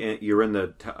 you're in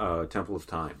the Temple of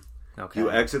Time. Okay.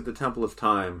 You exit the Temple of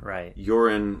Time. Right. You're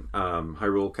in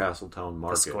Hyrule Castle Town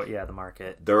Market. The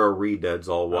market. There are Re-Deads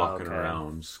all walking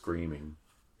around screaming.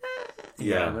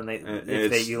 Yeah. And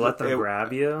then you let them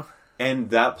grab you. And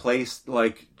that place,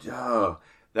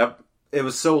 it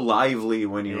was so lively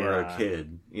when you were a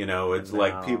kid. It's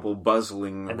people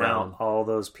bustling and around. Now all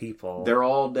those people. They're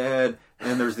all dead,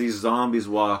 and there's these zombies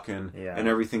walking, and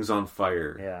everything's on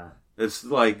fire. Yeah. It's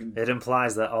It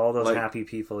implies that all those happy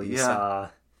people you saw...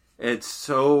 It's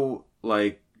so,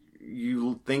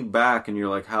 you think back and you're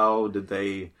like, how did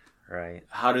they Right.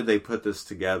 How did they put this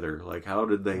together? Like, how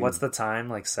did they... What's the time?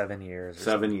 Like 7 years?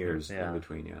 7 years in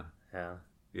between, yeah. Yeah.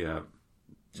 Yeah.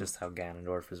 Just how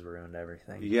Ganondorf has ruined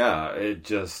everything. Yeah, it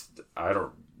just...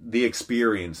 The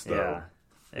experience, though.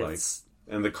 Yeah. Like,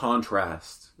 and the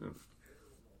contrast.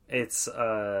 It's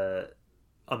a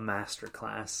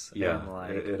masterclass in,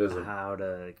 like, it is how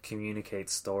to communicate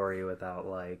story without,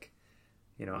 like,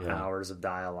 hours of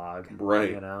dialogue.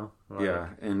 Right. Like, yeah,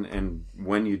 and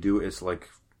when you do, it's like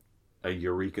a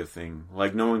eureka thing.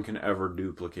 Like, no one can ever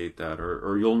duplicate that,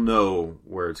 or you'll know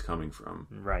where it's coming from.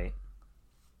 Right.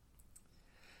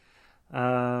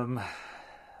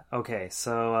 Okay,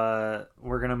 so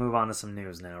we're gonna move on to some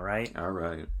news now, right? All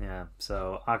right. Yeah.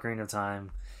 So Ocarina of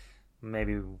Time,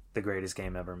 maybe the greatest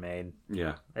game ever made.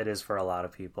 Yeah. It is for a lot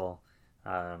of people.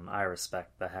 I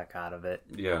respect the heck out of it.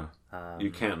 Yeah.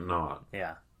 You can't not.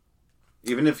 Yeah.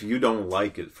 Even if you don't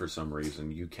like it for some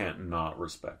reason, you can't not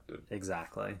respect it.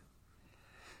 Exactly.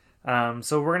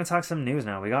 So we're going to talk some news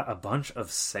now. We got a bunch of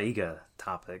Sega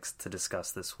topics to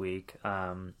discuss this week.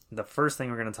 The first thing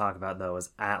we're going to talk about, though, is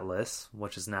Atlus,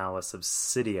 which is now a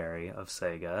subsidiary of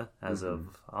Sega as of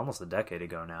almost a decade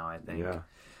ago now, I think. Yeah.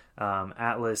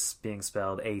 Atlus being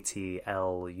spelled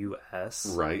A-T-L-U-S.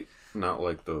 Right. Not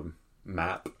like the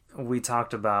map. We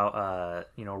talked about,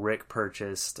 Rick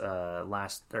purchased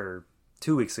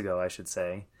 2 weeks ago, I should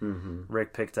say. Mm-hmm.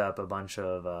 Rick picked up a bunch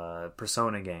of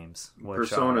Persona games.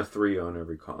 Persona 3 on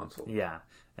every console. Yeah,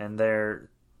 and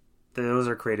those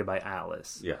are created by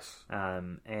Atlus. Yes.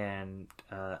 And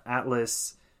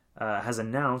Atlus has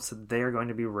announced that they are going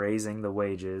to be raising the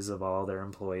wages of all their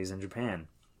employees in Japan.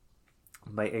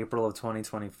 By April of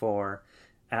 2024,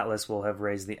 Atlus will have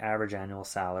raised the average annual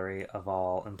salary of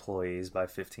all employees by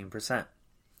 15%.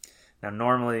 Now,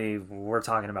 normally, we're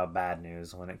talking about bad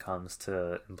news when it comes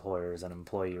to employers and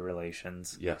employee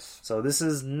relations. Yes. So this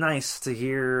is nice to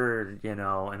hear,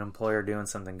 an employer doing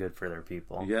something good for their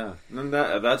people. Yeah. And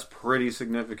that's pretty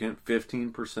significant.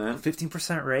 15%.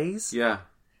 15% raise? Yeah.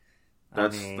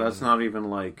 That's not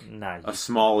even like a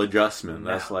small adjustment.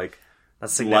 No.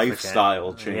 That's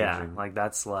lifestyle changing. Yeah, like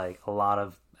that's like a lot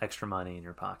of extra money in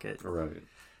your pocket. Right.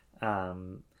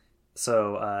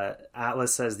 So Atlus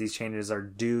says these changes are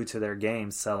due to their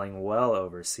games selling well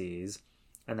overseas,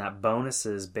 and that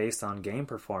bonuses based on game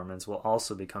performance will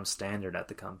also become standard at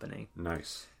the company.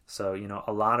 Nice. So,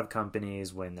 a lot of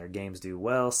companies, when their games do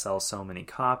well, sell so many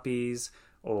copies,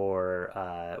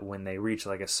 or when they reach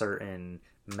like a certain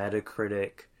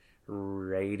Metacritic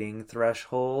rating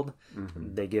threshold,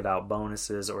 they give out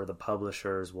bonuses, or the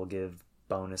publishers will give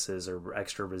bonuses or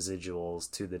extra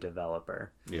residuals to the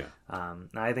developer. Yeah.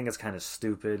 I think it's kind of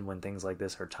stupid when things like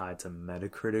this are tied to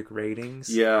Metacritic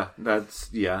ratings. Yeah,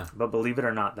 But believe it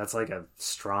or not, that's like a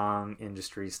strong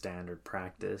industry standard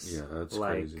practice. Yeah, that's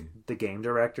like, crazy. The game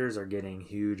directors are getting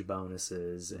huge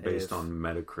bonuses based on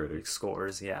Metacritic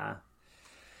scores. Yeah.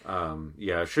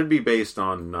 It should be based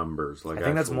on numbers. Like, I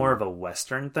think that's more of a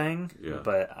Western thing. Yeah.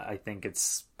 But I think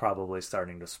it's probably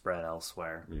starting to spread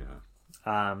elsewhere. Yeah.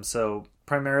 So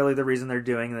primarily the reason they're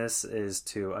doing this is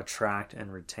to attract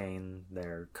and retain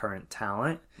their current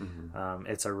talent.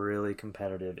 It's a really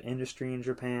competitive industry in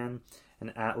Japan,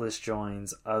 and Atlus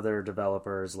joins other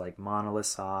developers like Monolith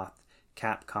Soft,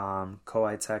 Capcom,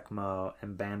 Koei Tecmo,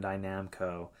 and Bandai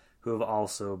Namco, who have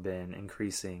also been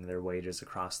increasing their wages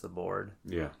across the board.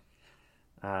 Yeah.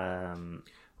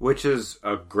 Which is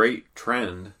a great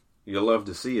trend. You'll love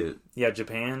to see it. Yeah,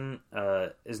 Japan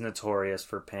is notorious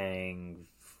for paying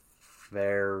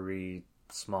very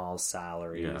small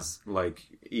salaries. Yeah. Like,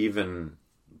 even,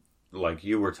 like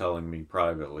you were telling me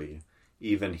privately,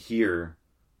 even here,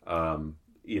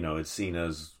 it's seen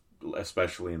as,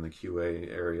 especially in the QA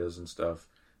areas and stuff,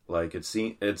 like, it's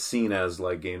seen as,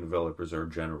 like, game developers are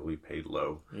generally paid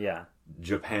low. Yeah.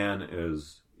 Japan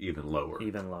is even lower.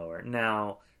 Even lower.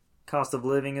 Now, cost of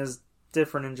living is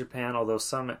different in Japan, although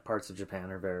some parts of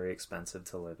Japan are very expensive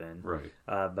to live in. Right.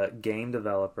 But game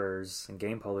developers and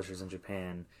game publishers in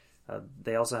Japan,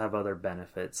 they also have other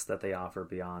benefits that they offer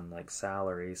beyond like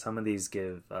salary. Some of these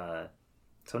give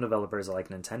some developers like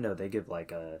Nintendo, they give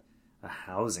like a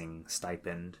housing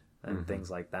stipend and things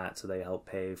like that, so they help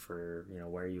pay for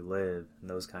where you live and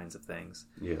those kinds of things.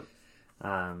 Yeah.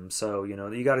 So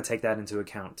you got to take that into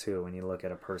account too when you look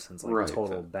at a person's like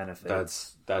total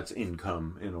benefits. That's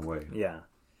income in a way. Yeah.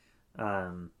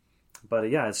 But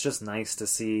yeah, it's just nice to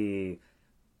see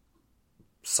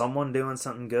someone doing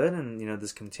something good, and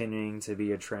this continuing to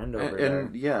be a trend over there.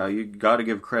 And yeah, you got to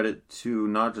give credit to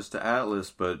not just to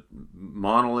Atlus, but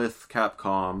Monolith,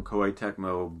 Capcom, Koei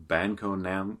Tecmo,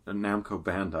 Namco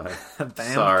Bandai.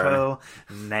 Namco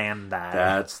Bandai.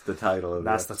 That's the title of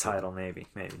That's the title, maybe.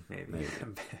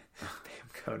 Namco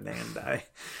Bandai.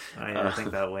 I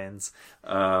think that wins.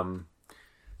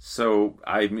 So,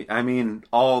 I mean,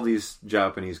 all these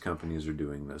Japanese companies are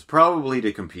doing this. Probably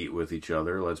to compete with each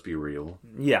other, let's be real.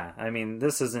 Yeah, I mean,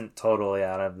 this isn't totally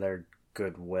out of their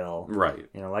goodwill. Right.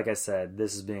 Like I said,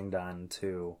 this is being done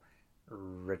to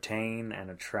retain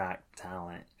and attract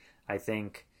talent. I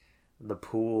think the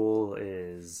pool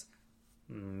is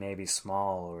maybe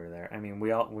small over there. I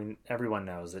mean, everyone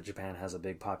knows that Japan has a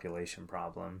big population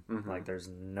problem. Mm-hmm. Like, there's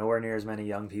nowhere near as many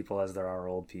young people as there are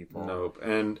old people. Nope.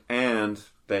 And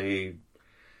they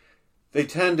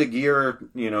tend to gear,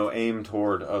 aim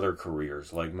toward other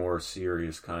careers, like more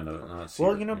serious kind of. Not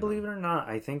serious, well, believe it or not,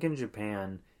 I think in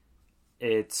Japan,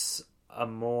 it's a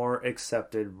more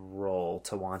accepted role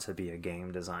to want to be a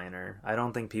game designer. I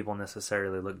don't think people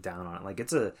necessarily look down on it. Like,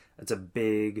 it's a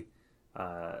big.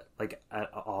 Like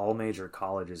at all major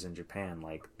colleges in Japan,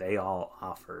 like they all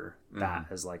offer that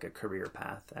as like a career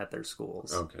path at their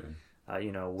schools. Okay.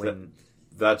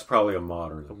 That's probably a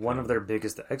modern one of their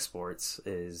biggest exports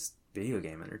is video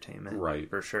game entertainment, right?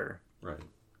 For sure, right.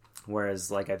 Whereas,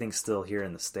 like, I think still here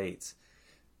in the States,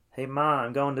 hey ma,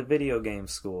 I'm going to video game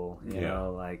school.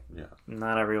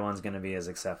 Not everyone's going to be as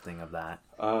accepting of that.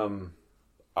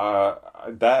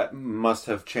 That must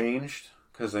have changed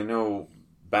because I know.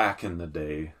 Back in the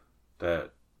day,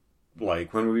 that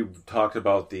like when we talked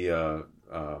about the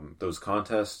those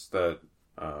contests that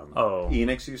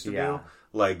Enix used to do,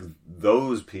 like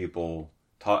those people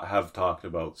have talked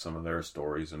about some of their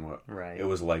stories and what it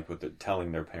was like with it,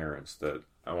 telling their parents that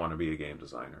I want to be a game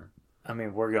designer. I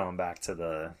mean, we're going back to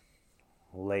the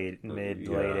late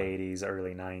 80s,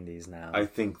 early 90s now. I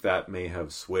think that may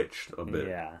have switched a bit.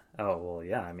 Yeah. Oh well,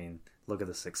 yeah. I mean. Look at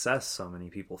the success so many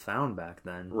people found back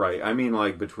then. Right. I mean,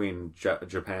 like, between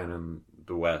Japan and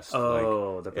the West.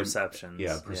 Oh, like, the perceptions.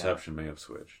 Perception may have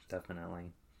switched. Definitely.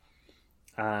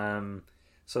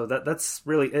 So that's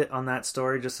really it on that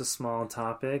story. Just a small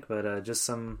topic, but just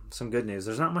some good news.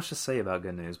 There's not much to say about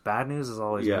good news. Bad news is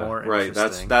always more interesting.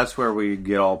 Right. That's where we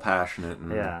get all passionate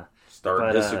and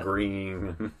start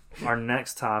disagreeing. Our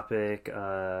next topic,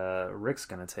 Rick's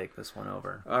going to take this one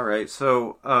over. All right.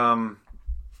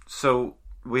 So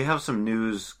we have some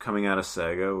news coming out of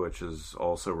Sega, which is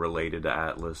also related to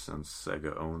Atlus, since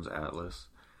Sega owns Atlus.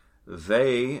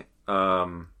 They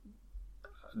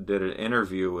did an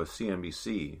interview with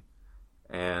CNBC,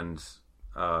 and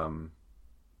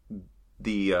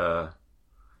the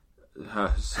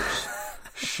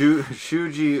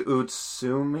Shuji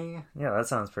Utsumi. Yeah, that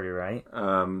sounds pretty right.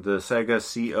 The Sega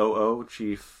COO,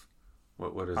 Chief...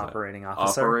 What is Operating that?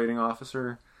 Officer. Operating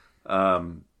Officer.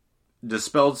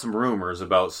 Dispelled some rumors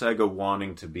about Sega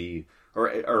wanting to be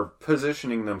or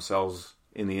positioning themselves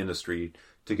in the industry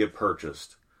to get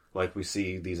purchased. Like we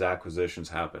see these acquisitions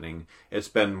happening. It's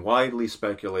been widely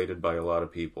speculated by a lot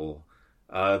of people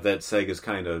that Sega's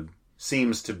kind of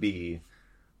seems to be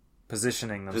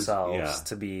positioning themselves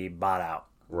to be bought out.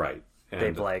 Right.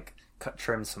 And they've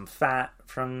trimmed some fat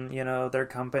from, their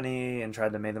company and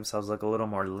tried to make themselves look a little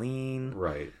more lean.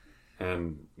 Right.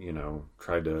 And,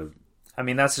 tried to... I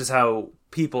mean, that's just how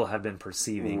people have been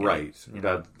perceiving it. Right.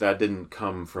 That didn't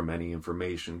come from any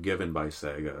information given by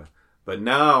Sega. But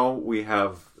now we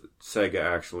have Sega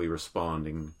actually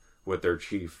responding with their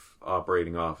chief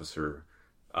operating officer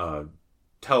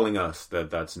telling us that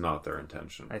that's not their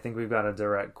intention. I think we've got a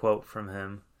direct quote from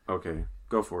him. Okay,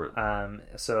 go for it.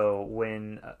 So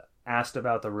when asked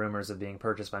about the rumors of being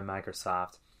purchased by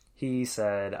Microsoft, he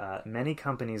said, many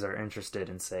companies are interested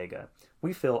in Sega.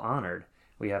 We feel honored.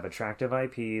 We have attractive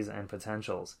IPs and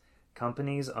potentials.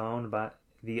 Companies owned by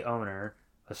the owner,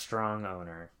 a strong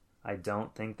owner. I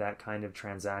don't think that kind of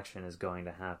transaction is going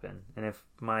to happen. And if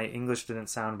my English didn't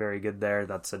sound very good there,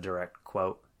 that's a direct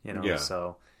quote,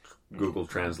 so... Google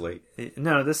Translate.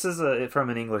 No, this is from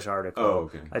an English article. Oh,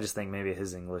 okay. I just think maybe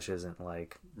his English isn't,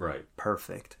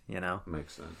 perfect,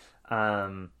 Makes sense.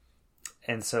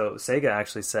 And so Sega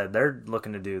actually said they're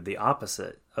looking to do the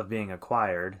opposite of being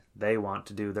acquired. They want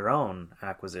to do their own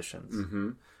acquisitions.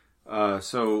 Mm-hmm.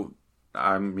 So,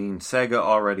 I mean, Sega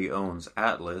already owns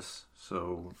Atlus,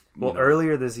 so...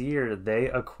 earlier this year, they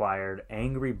acquired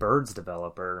Angry Birds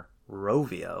developer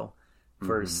Rovio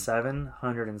for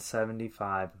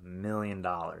 $775 million.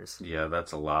 Yeah,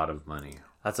 that's a lot of money.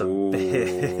 That's a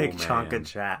big chunk of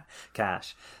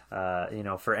cash,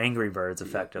 for Angry Birds,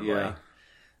 effectively. Yeah.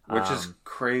 Which is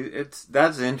crazy.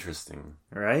 That's interesting.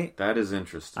 Right? That is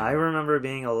interesting. I remember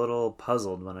being a little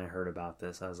puzzled when I heard about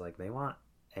this. I was like, they want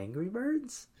Angry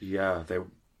Birds? Yeah,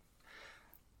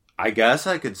 I guess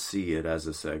I could see it as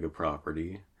a Sega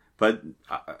property. But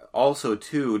also,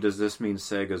 too, does this mean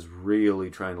Sega's really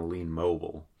trying to lean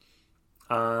mobile?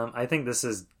 I think this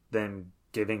is them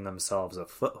giving themselves a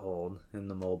foothold in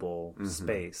the mobile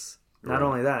space. Not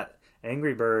only that,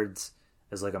 Angry Birds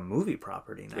is like a movie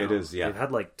property now. It is, yeah. They've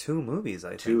had like 2 movies,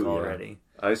 I think, already.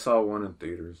 Yeah. I saw one in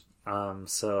theaters.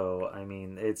 So, I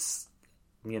mean, it's,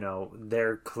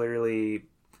 they're clearly,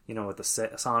 with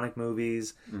the Sonic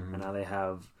movies, and now they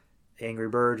have Angry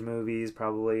Birds movies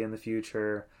probably in the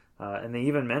future. And they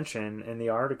even mention in the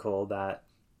article that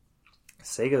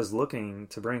Sega's looking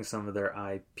to bring some of their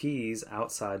IPs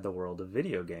outside the world of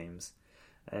video games.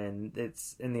 And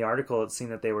it's in the article, it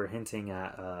seemed that they were hinting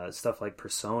at stuff like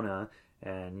Persona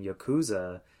and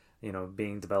Yakuza,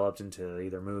 being developed into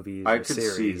either movies or series.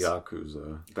 I could see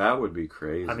Yakuza. That would be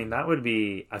crazy. I mean, that would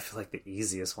be, I feel like, the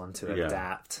easiest one to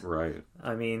adapt. Right.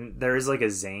 I mean, there is like a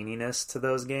zaniness to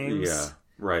those games. Yeah,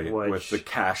 right. With the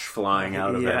cash flying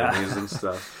out of enemies and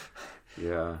stuff.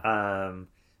 Yeah.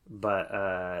 But,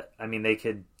 I mean, they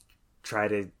could try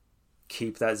to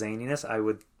keep that zaniness. I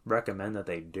would recommend that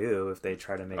they do if they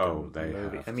try to make a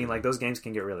movie. I mean, like, those games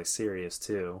can get really serious,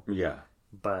 too. Yeah.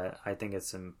 But I think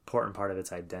it's an important part of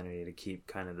its identity to keep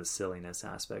kind of the silliness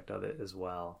aspect of it as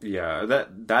well. Yeah,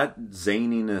 that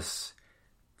zaniness,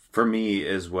 for me,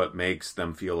 is what makes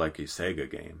them feel like a Sega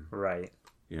game. Right.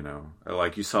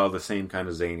 Like you saw the same kind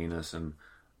of zaniness in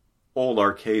old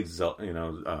arcade,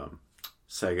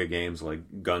 Sega games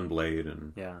like Gunblade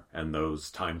and those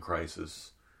Time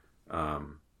Crisis.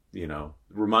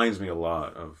 Reminds me a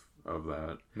lot of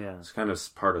that. Yeah. It's kind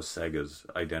of part of Sega's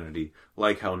identity,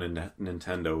 like how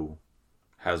Nintendo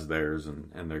has theirs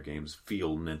and their games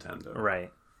feel Nintendo.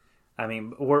 Right. I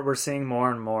mean, we're seeing more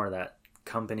and more that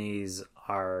companies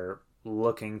are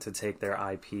looking to take their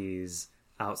IPs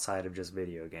outside of just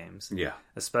video games. Yeah.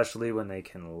 Especially when they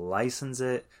can license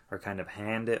it or kind of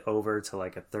hand it over to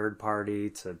like a third party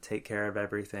to take care of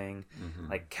everything.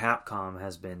 Like Capcom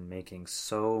has been making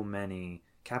Capcom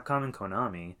and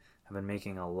Konami have been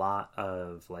making a lot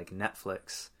of like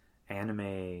Netflix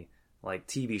anime, like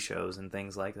TV shows and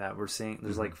things like that. We're seeing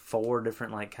there's like 4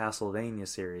 different like Castlevania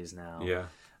series now. Yeah.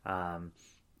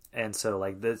 And so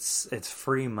like it's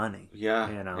free money. Yeah.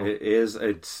 It is.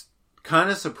 It's kind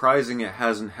of surprising it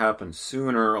hasn't happened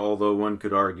sooner, although one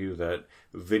could argue that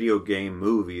video game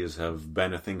movies have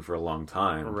been a thing for a long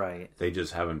time. Right. They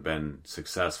just haven't been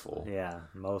successful. Yeah,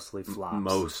 mostly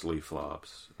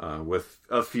flops. With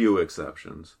a few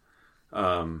exceptions.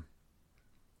 The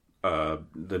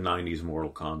 90s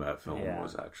Mortal Kombat film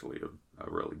was actually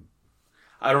a really...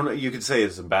 I don't know, you could say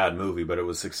it's a bad movie, but it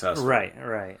was successful. Right.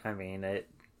 I mean,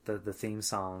 the theme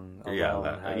song alone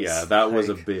that was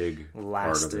a big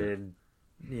lasted,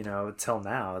 till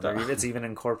now. It's even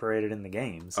incorporated in the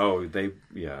games. Oh,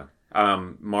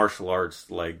 martial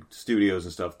arts, like, studios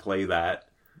and stuff play that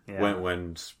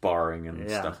when sparring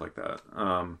and stuff like that.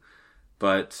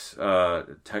 But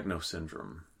Techno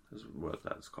Syndrome is what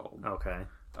that's called. Okay.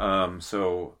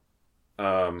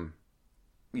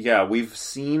 We've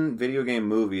seen video game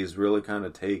movies really kind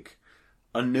of take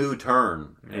a new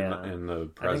turn in the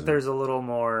present. I think there's a little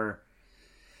more...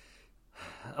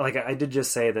 Like, I did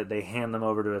just say that they hand them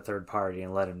over to a third party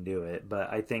and let them do it,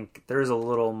 but I think there's a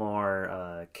little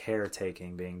more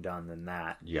caretaking being done than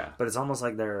that. Yeah. But it's almost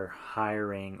like they're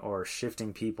hiring or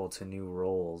shifting people to new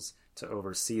roles to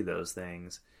oversee those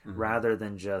things, rather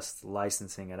than just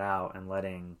licensing it out and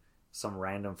letting some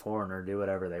random foreigner do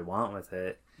whatever they want with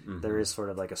it. There is sort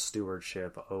of like a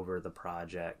stewardship over the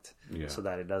project so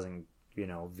that it doesn't,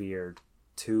 veer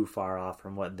too far off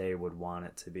from what they would want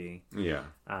it to be. Yeah.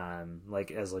 Like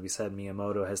we said,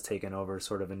 Miyamoto has taken over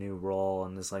sort of a new role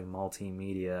in this like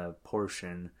multimedia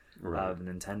portion of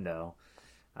Nintendo.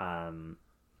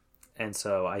 And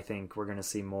so I think we're going to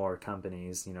see more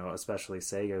companies, especially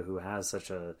Sega, who has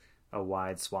such a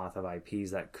wide swath of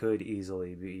IPs that could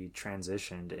easily be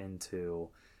transitioned into,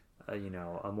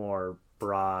 a more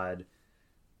broad,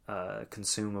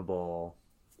 consumable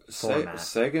format.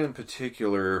 Sega in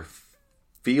particular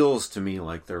feels to me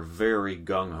like they're very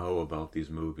gung-ho about these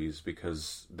movies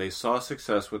because they saw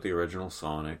success with the original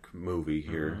Sonic movie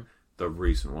here, the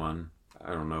recent one.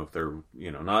 I don't know if they're,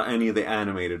 not any of the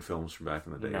animated films from back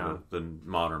in the day, the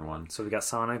modern one. So we got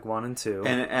Sonic 1 and 2.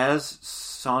 And as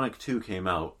Sonic 2 came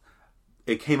out,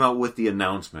 it came out with the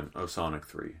announcement of Sonic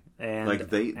 3. And, and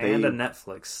a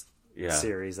Netflix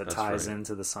series that ties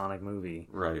into the Sonic movie.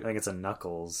 Right. I think it's a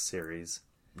Knuckles series.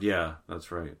 Yeah,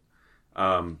 that's right.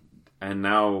 And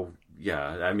now,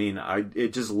 yeah, I mean,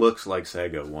 it just looks like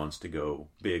Sega wants to go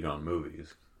big on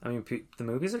movies. I mean, the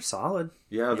movies are solid.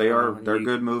 Yeah, they are. They're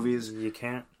good movies. You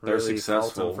can't They're really fault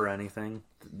successful them for anything.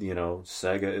 You know,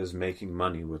 Sega is making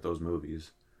money with those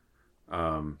movies.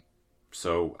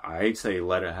 So I'd say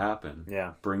let it happen.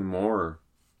 Yeah. Bring more,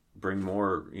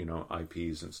 you know,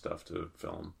 IPs and stuff to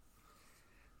film.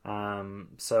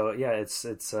 So yeah, it's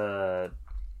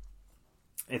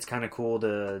kind of cool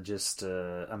to just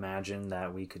imagine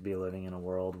that we could be living in a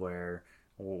world where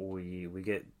we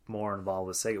get more involved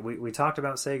with Sega. We talked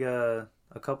about Sega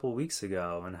a couple weeks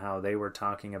ago and how they were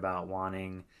talking about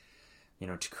wanting, you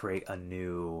know, to create the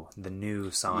new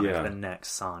Sonic, the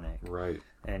next Sonic. Right.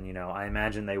 And, you know, I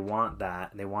imagine they want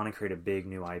that. They want to create a big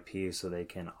new IP so they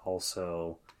can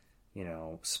also, you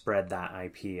know, spread that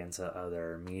IP into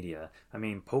other media. I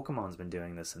mean, Pokemon's been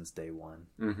doing this since day one.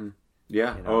 Mm-hmm.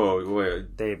 Yeah. You know,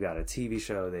 wait. They've got a TV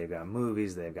show. They've got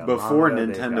movies. They've got before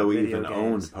manga, Nintendo even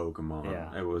games. owned Pokemon.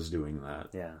 Yeah. It was doing that.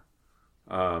 Yeah.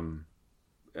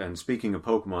 And speaking of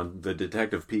Pokemon, the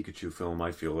Detective Pikachu film,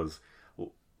 I feel, is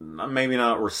maybe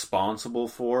not responsible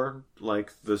for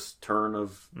like this turn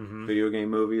of video game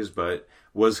movies, but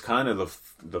was kind of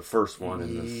the first one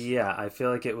in this. Yeah, I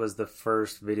feel like it was the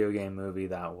first video game movie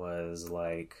that was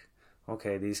like,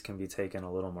 okay, these can be taken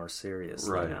a little more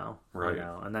seriously now. Right. You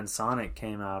know? And then Sonic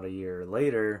came out a year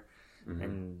later,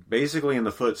 and basically in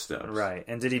the footsteps. Right,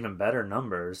 and did even better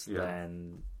numbers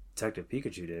than Detective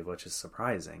Pikachu did, which is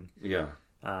surprising. Yeah.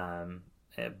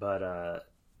 But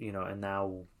you know, and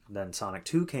now then Sonic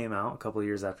 2 came out a couple of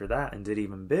years after that and did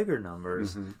even bigger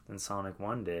numbers than Sonic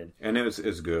 1 did. And it's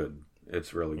good.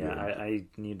 It's really good. Yeah, I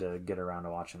need to get around to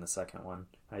watching the second one.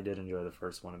 I did enjoy the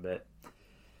first one a bit.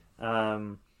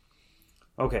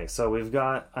 Okay, so we've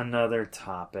got another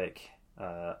topic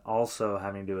also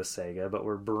having to do with Sega, but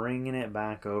we're bringing it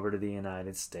back over to the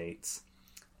United States.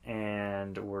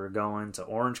 And we're going to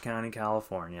Orange County,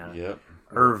 California. Yep.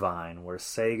 Irvine, where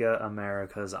Sega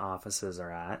America's offices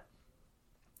are at.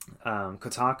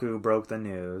 Kotaku broke the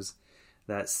news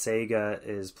that Sega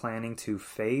is planning to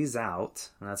phase out,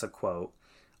 and that's a quote,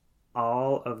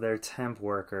 all of their temp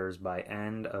workers by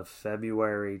end of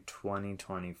February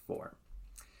 2024.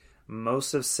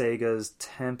 Most of Sega's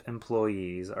temp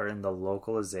employees are in the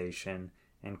localization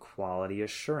and quality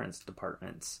assurance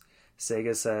departments.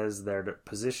 Sega says their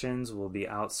positions will be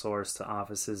outsourced to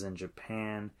offices in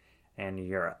Japan and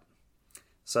Europe.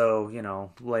 So, you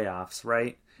know, layoffs,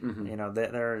 right? Mm-hmm. You know,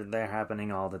 they're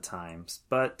happening all the time.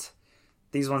 But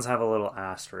these ones have a little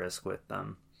asterisk with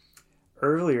them.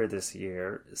 Earlier this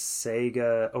year,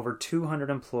 Sega, over 200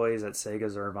 employees at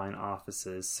Sega's Irvine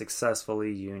offices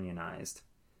successfully unionized.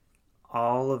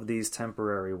 All of these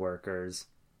temporary workers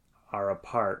are a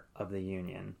part of the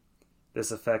union.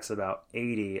 This affects about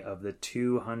 80 of the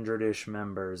 200-ish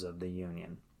members of the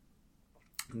union.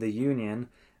 The union,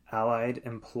 Allied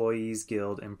Employees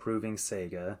Guild Improving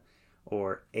Sega,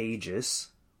 or AEGIS,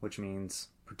 which means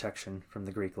protection from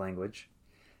the Greek language,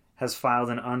 has filed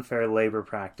an unfair labor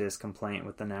practice complaint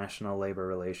with the National Labor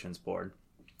Relations Board.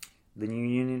 The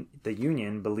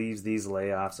union believes these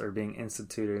layoffs are being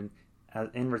instituted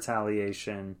in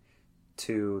retaliation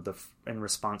in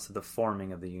response to the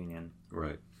forming of the union.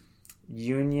 Right.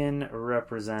 Union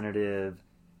representative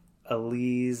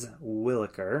Elise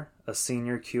Williker, a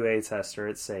senior QA tester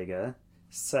at Sega,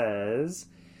 says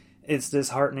it's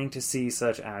disheartening to see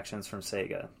such actions from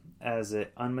Sega, as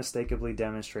it unmistakably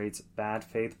demonstrates bad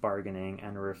faith bargaining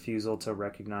and a refusal to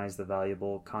recognize the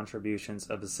valuable contributions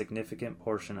of a significant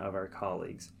portion of our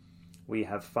colleagues. We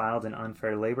have filed an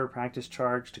unfair labor practice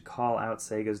charge to call out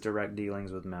Sega's direct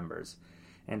dealings with members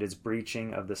and its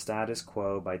breaching of the status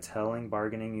quo by telling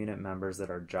bargaining unit members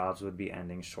that our jobs would be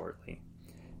ending shortly.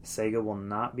 Sega will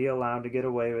not be allowed to get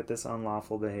away with this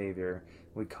unlawful behavior.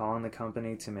 We call on the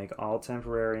company to make all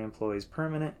temporary employees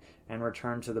permanent and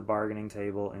return to the bargaining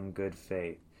table in good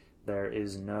faith. There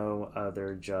is no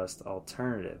other just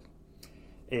alternative.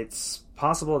 It's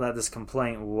possible that this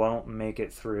complaint won't make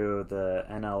it through the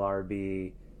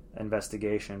NLRB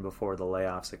investigation before the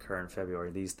layoffs occur in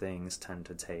February. These things tend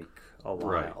to take a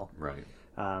while. Right.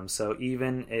 So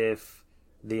even if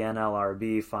the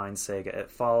NLRB finds Sega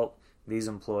at fault, these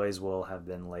employees will have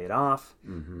been laid off,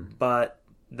 but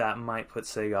that might put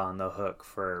Sega on the hook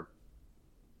for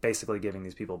basically giving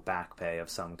these people back pay of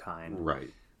some kind. Right.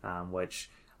 Which,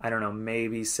 I don't know,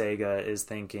 maybe Sega is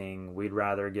thinking we'd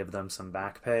rather give them some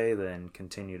back pay than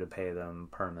continue to pay them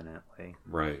permanently.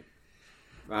 Right.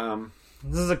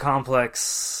 This is a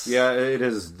complex... Yeah, it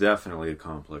is definitely a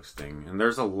complex thing. And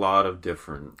there's a lot of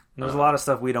different... There's a lot of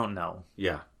stuff we don't know.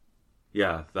 Yeah.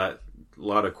 Yeah, a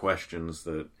lot of questions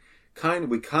that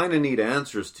we kind of need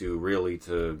answers to, really,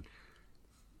 to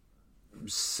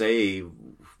say,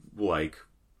 like,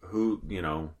 who,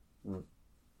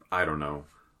 I don't know.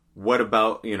 What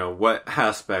about, what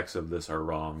aspects of this are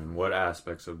wrong and what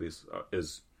aspects of this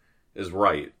is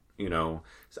right, So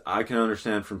I can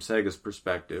understand from Sega's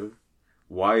perspective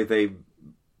why they,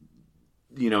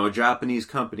 a Japanese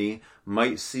company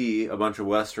might see a bunch of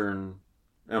Western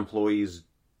employees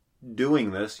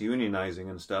doing this, unionizing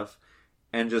and stuff,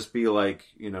 and just be like,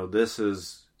 this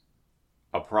is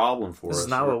a problem for us. This is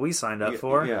not what we signed up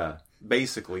for. Yeah,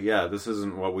 basically, yeah, this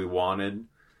isn't what we wanted,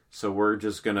 so we're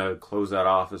just going to close that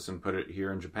office and put it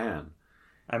here in Japan.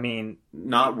 I mean...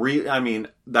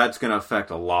 that's going to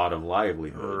affect a lot of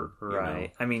livelihood.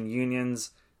 Right. I mean,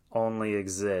 unions only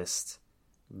exist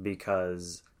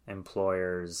because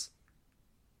employers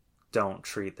don't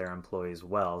treat their employees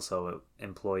well, so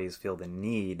employees feel the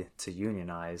need to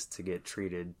unionize to get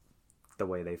treated the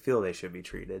way they feel they should be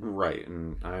treated. Right,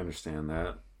 and I understand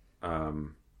that.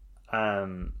 And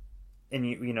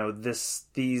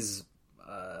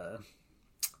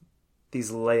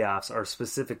these layoffs are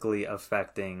specifically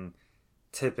affecting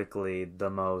typically the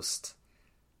most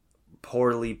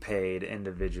poorly paid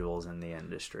individuals in the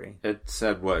industry. It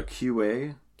said what?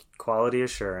 QA? Quality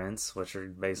assurance, which are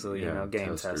basically,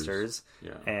 game testers,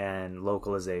 and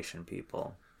localization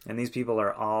people. And these people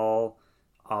are all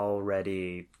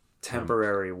already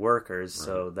temporary workers, right.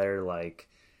 So they're like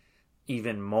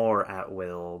even more at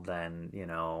will than,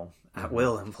 at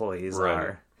will employees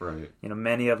are. Right.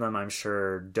 Many of them, I'm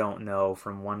sure, don't know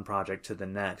from one project to the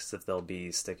next if they'll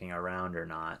be sticking around or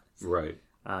not. Right.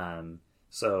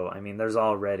 So, I mean, there's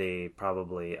already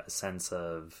probably a sense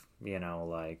of,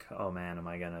 like, oh man, am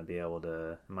I going to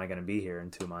be here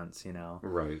in 2 months,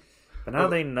 Right. But now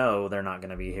they know they're not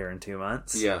going to be here in 2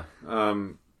 months. Yeah.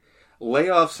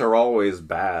 Layoffs are always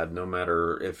bad, no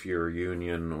matter if you're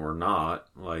union or not.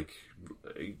 Like,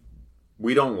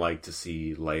 we don't like to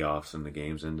see layoffs in the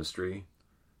games industry,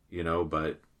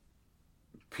 but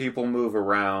people move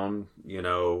around,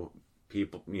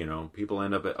 people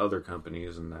end up at other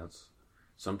companies, and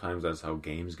sometimes that's how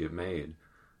games get made.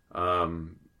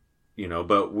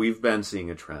 But we've been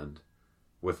seeing a trend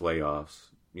with layoffs,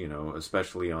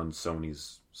 especially on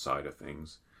Sony's side of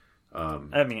things.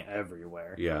 I mean,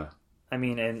 everywhere. Yeah. I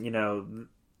mean, and,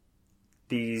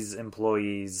 these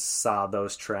employees saw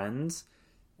those trends,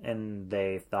 and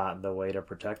they thought the way to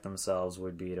protect themselves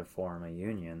would be to form a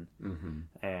union.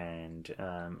 Mm-hmm. And,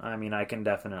 I can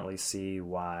definitely see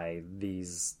why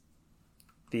these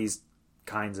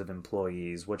kinds of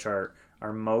employees, which are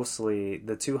mostly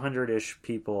the 200-ish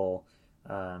people,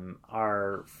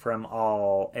 are from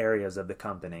all areas of the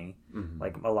company. Mm-hmm.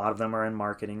 Like, a lot of them are in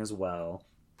marketing as well.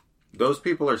 Those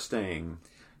people are staying,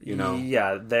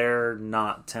 Yeah, they're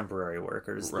not temporary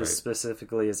workers. Right. This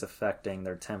specifically is affecting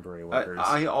their temporary workers.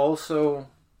 I also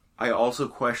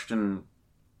question,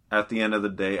 at the end of the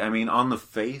day, on the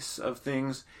face of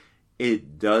things,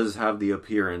 it does have the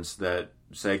appearance that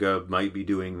Sega might be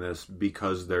doing this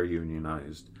because they're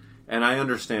unionized. And I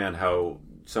understand how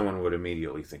someone would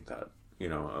immediately think that,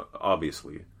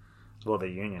 obviously. Well, the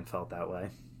union felt that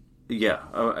way. Yeah,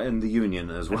 and the union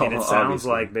as well. It sounds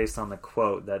like, based on the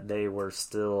quote, that they were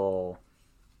still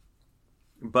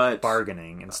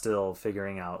bargaining and still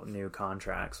figuring out new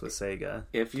contracts with Sega.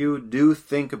 If you do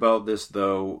think about this,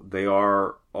 though, they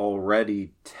are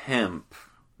already temp.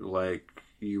 Like,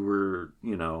 you were,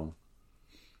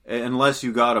 unless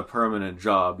you got a permanent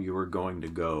job, you were going to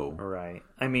go. Right.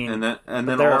 And then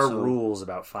there are rules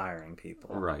about firing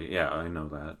people. Right, yeah, I know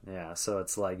that. Yeah, so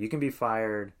it's like, you can be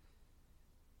fired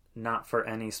not for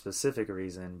any specific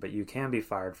reason, but you can be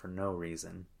fired for no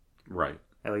reason. Right.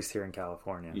 At least here in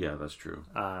California. Yeah, that's true.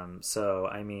 So,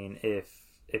 if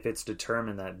it's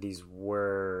determined that these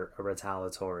were a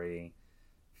retaliatory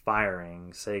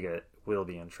firing, Sega will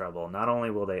be in trouble. Not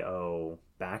only will they owe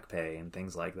back pay and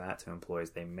things like that to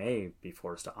employees, they may be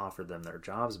forced to offer them their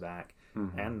jobs back,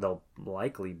 mm-hmm. and they'll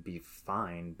likely be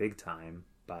fined big time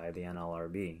by the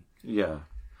NLRB. Yeah.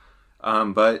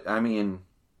 But,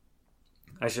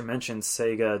 I should mention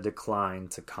Sega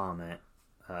declined to comment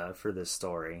for this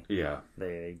story. Yeah.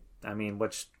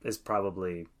 Which is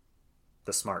probably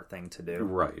the smart thing to do.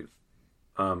 Right.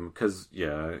 Because,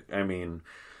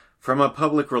 from a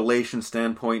public relations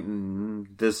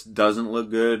standpoint, this doesn't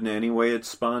look good in any way it's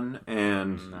spun,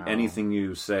 and anything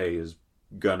you say is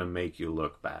gonna make you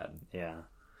look bad. Yeah.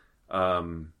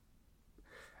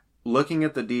 Looking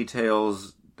at the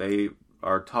details, they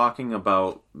are talking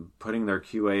about putting their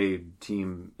QA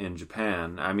team in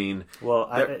Japan.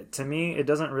 To me, it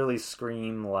doesn't really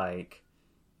scream like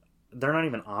they're not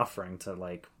even offering to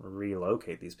like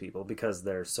relocate these people because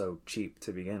they're so cheap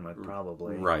to begin with,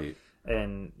 probably. Right.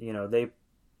 And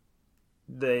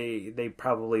they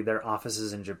probably, their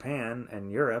offices in Japan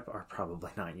and Europe are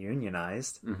probably not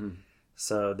unionized. Mm-hmm.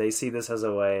 So they see this as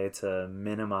a way to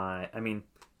minimize,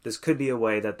 this could be a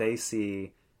way that they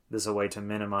see this a way to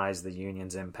minimize the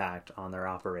union's impact on their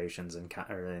operations in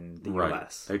the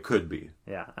U.S. It could be.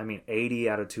 Yeah. 80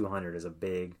 out of 200 is a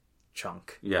big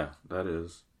chunk. Yeah, that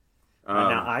is.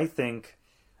 Now, I think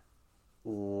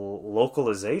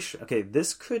localization... Okay,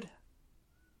 this could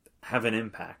have an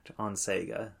impact on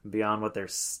Sega beyond what they're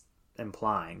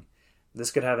implying.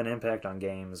 This could have an impact on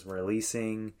games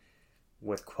releasing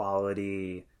with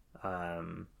quality...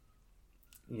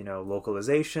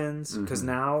 localizations, because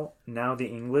now the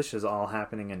English is all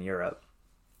happening in Europe.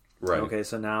 Right. Okay,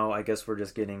 so now I guess we're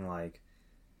just getting like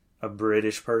a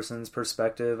British person's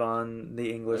perspective on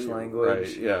the English language.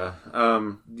 Right, yeah.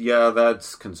 Yeah,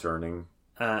 that's concerning.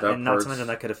 And not to mention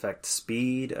that could affect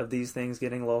speed of these things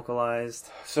getting localized.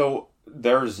 So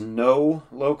there's no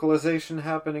localization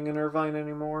happening in Irvine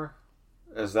anymore?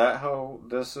 Is that how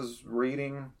this is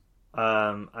reading?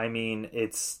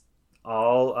 It's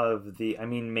all of the...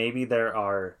 maybe there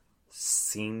are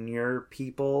senior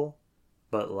people,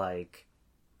 but like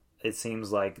it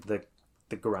seems like the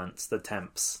grunts, the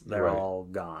temps, they're all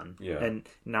gone. Yeah. And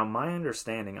now my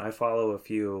understanding, I follow a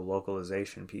few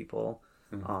localization people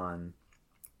on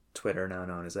Twitter, now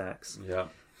known as X. Yeah.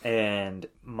 And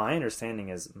my understanding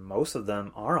is most of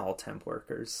them are all temp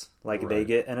workers. Like they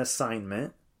get an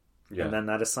assignment. Yeah. And then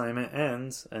that assignment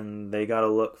ends, and they got to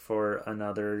look for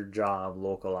another job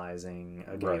localizing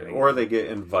a game. Right. Or they get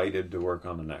invited to work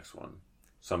on the next one.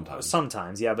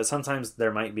 Sometimes, yeah, but sometimes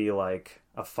there might be like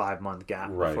a 5-month gap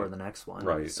before the next one.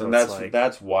 Right. So and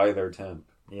that's why they're temp.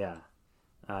 Yeah.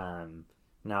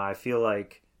 Now I feel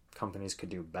like companies could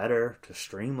do better to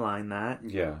streamline that.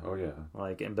 Yeah. Oh yeah.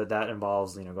 But that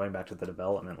involves going back to the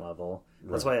development level.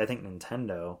 That's why I think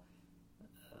Nintendo.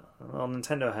 Well,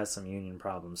 Nintendo has some union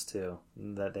problems too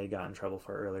that they got in trouble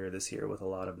for earlier this year with a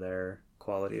lot of their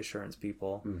quality assurance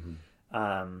people.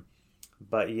 Mm-hmm.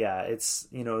 But yeah, it's,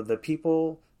 the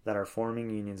people that are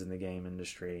forming unions in the game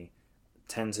industry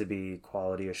tend to be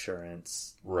quality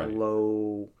assurance,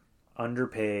 low,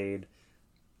 underpaid,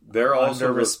 they're also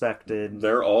under-respected.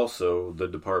 They're also the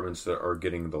departments that are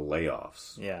getting the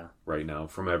layoffs. Yeah. Right now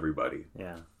from everybody.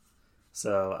 Yeah.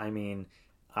 So,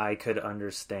 I could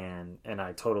understand, and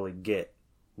I totally get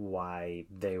why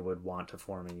they would want to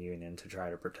form a union to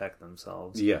try to protect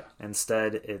themselves. Yeah.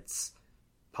 Instead, it's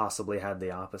possibly had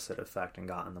the opposite effect and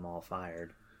gotten them all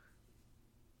fired.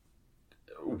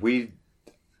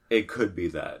 It could be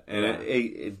that.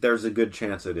 And there's a good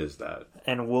chance it is that.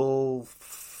 And we'll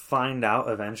find out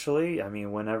eventually.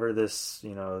 Whenever this, the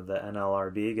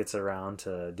NLRB gets around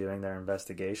to doing their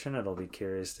investigation, it'll be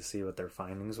curious to see what their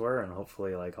findings were, and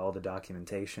hopefully all the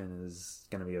documentation is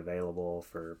going to be available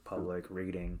for public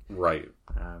reading. Right.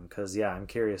 Because I'm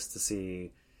curious to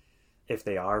see if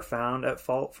they are found at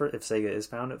fault if Sega is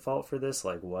found at fault for this,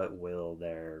 what will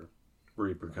their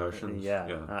repercussions? Yeah.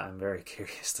 I'm very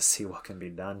curious to see what can be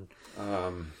done.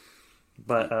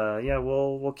 But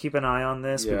we'll keep an eye on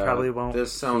this. Yeah, we probably won't.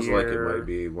 This sounds like it might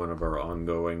be one of our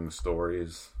ongoing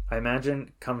stories. I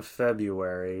imagine come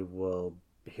February we'll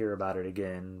hear about it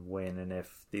again when and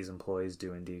if these employees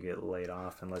do indeed get laid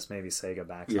off, unless maybe Sega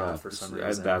backs off for some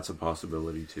reason. That's a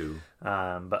possibility too.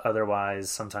 But otherwise,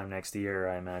 sometime next year,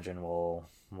 I imagine we'll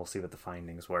see what the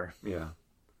findings were. Yeah.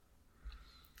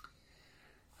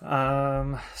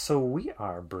 So we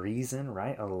are breezing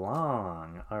right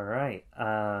along. All right.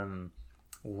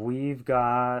 We've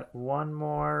got one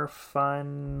more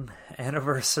fun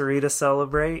anniversary to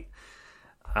celebrate.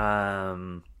 Also,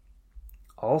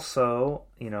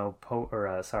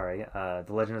 The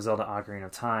Legend of Zelda: Ocarina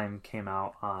of Time came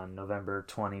out on November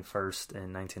 21st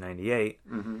in 1998.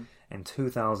 Mm-hmm. In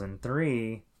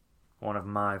 2003, one of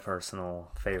my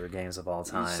personal favorite games of all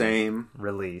time. Same.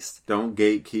 Released. Don't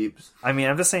gatekeep. I'm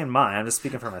just saying mine. I'm just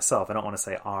speaking for myself. I don't want to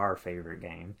say our favorite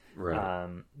game. Right.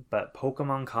 But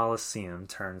Pokemon Colosseum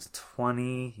turns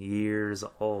 20 years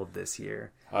old this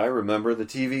year. I remember the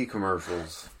TV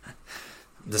commercials.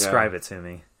 Describe it to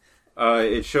me.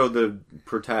 It showed the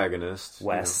protagonist,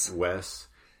 Wes,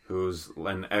 who's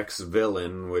an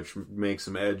ex-villain, which makes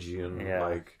him edgy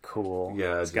and cool.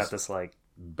 Yeah, he's got this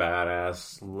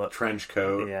badass trench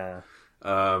coat. Yeah.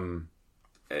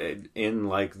 In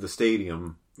the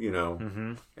stadium,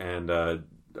 mm-hmm. and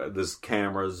this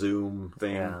camera zoom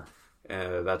thing. Yeah.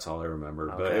 That's all I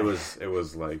remember. Okay. But it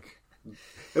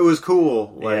was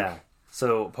cool. Yeah.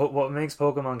 So what makes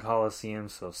Pokemon Colosseum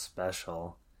so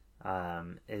special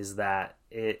is that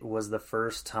it was the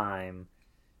first time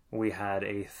we had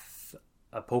a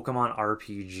Pokemon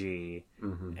RPG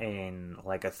in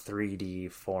like a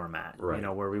 3D format,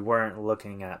 right. Where we weren't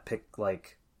looking at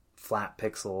flat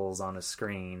pixels on a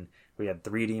screen. We had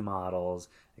 3D models,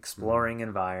 exploring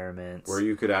environments. Where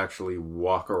you could actually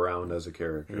walk around as a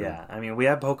character. Yeah, I mean, we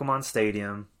had Pokemon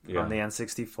Stadium on the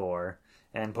N64,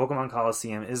 and Pokemon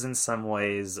Coliseum is in some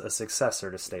ways a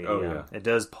successor to Stadium. Oh, yeah. It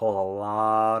does pull a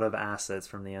lot of assets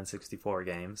from the N64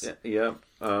 games. Yeah.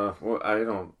 Well,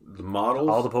 the models?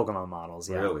 All the Pokemon models,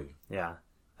 yeah. Really? Yeah.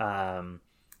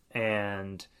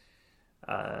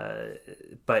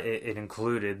 But it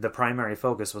included, the primary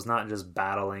focus was not just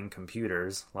battling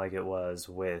computers like it was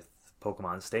with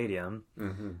Pokemon Stadium.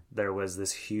 There was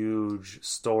this huge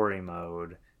story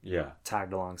mode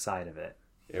tagged alongside of it.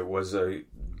 It was in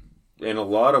a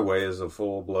lot of ways, a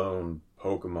full-blown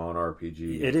Pokemon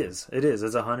RPG. It is.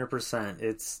 It's 100%.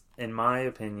 It's, in my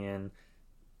opinion,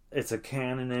 it's a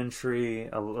canon entry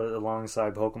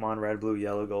alongside Pokemon Red, Blue,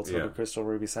 Yellow, Gold, Silver, Crystal,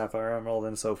 Ruby, Sapphire, Emerald,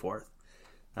 and so forth.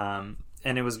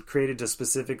 And it was created to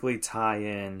specifically tie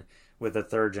in with the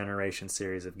third generation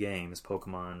series of games,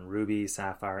 Pokemon Ruby,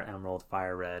 Sapphire, Emerald,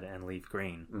 Fire Red, and Leaf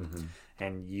Green.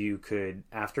 And you could,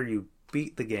 after you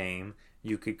beat the game,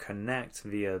 you could connect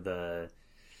via the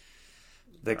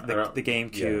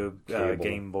GameCube,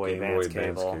 Game Boy Advance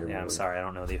cable. Yeah, I'm sorry, I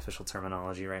don't know the official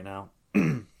terminology right now.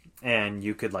 And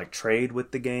you could trade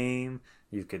with the game.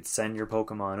 You could send your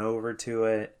Pokemon over to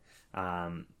it.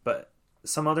 But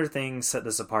some other things set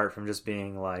this apart from just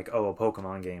being a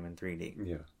Pokemon game in 3D.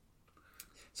 Yeah.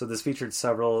 So this featured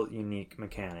several unique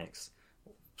mechanics,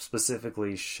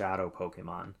 specifically Shadow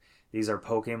Pokemon. These are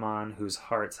Pokemon whose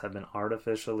hearts have been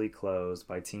artificially closed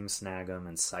by Team Snag'em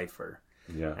and Cypher.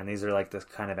 Yeah. And these are the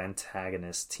kind of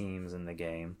antagonist teams in the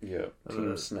game. Yeah.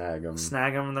 Team Snag'em.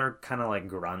 Snag'em, they're kind of like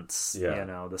grunts.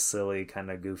 Yeah. The silly, kind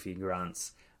of goofy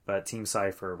grunts. But Team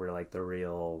Cypher were the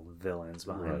real villains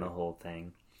behind the whole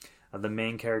thing. The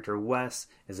main character, Wes,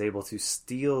 is able to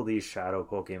steal these shadow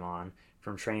Pokemon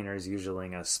from trainers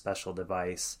using a special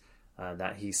device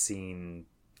that he's seen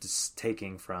just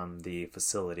taking from the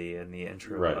facility in the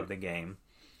intro of the game.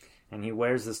 And he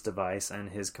wears this device, and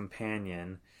his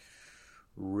companion,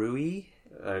 Rui?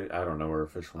 I don't know her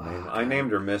official name. I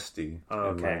named her Misty.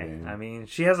 Okay. I mean,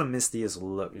 she has a Mistiest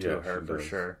look to her, for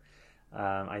sure.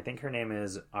 I think her name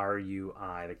is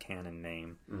RUI, the canon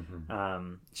name.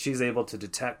 She's able to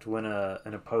detect when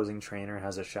an opposing trainer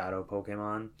has a shadow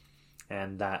Pokemon,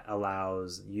 and that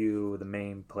allows you, the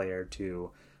main player,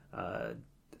 to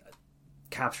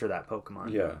capture that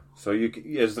Pokemon. Yeah, so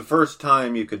it's the first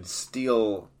time you could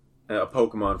steal a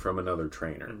Pokemon from another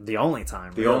trainer. The only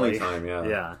time, The only time, yeah.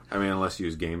 Yeah. I mean, unless you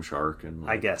use Game Shark.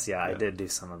 I guess, I did do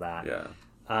some of that. Yeah.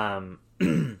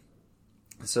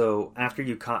 So, after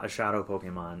you caught a shadow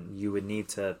Pokemon, you would need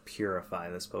to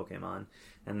purify this Pokemon.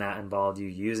 And that involved you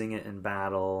using it in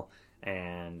battle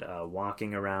and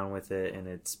walking around with it, and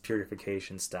its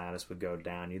purification status would go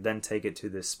down. You'd then take it to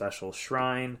this special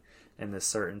shrine in this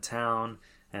certain town,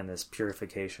 and this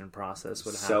purification process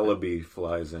would happen. Celebi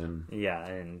flies in. Yeah,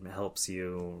 and helps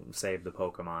you save the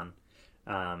Pokemon.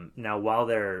 Now, while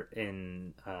they're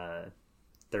in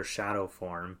their shadow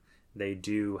form, they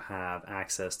do have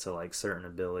access to certain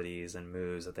abilities and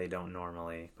moves that they don't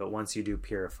normally. But once you do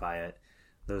purify it,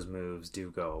 those moves do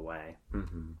go away.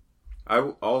 I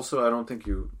don't think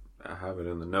you have it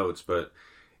in the notes, but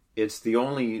it's the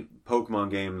only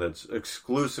Pokemon game that's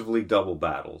exclusively double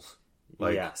battles.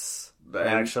 Yes.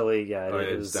 Actually, it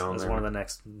is. It's one of the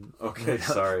next. Okay,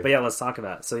 sorry. But let's talk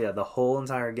about it. So the whole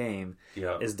entire game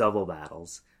is double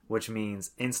battles, which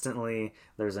means instantly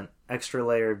there's an extra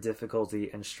layer of difficulty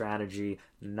and strategy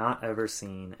not ever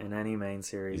seen in any main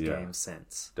series game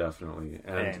since. Definitely.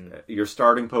 And your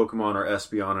starting Pokemon are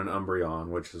Espeon and Umbreon,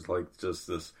 which is just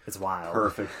this it's wild.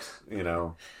 Perfect,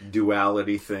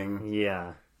 duality thing.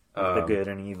 Yeah. The good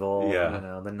and evil,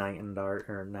 yeah. The night and dark,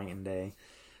 or night and day.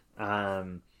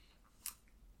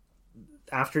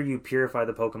 After you purify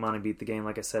the Pokemon and beat the game,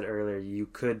 like I said earlier, you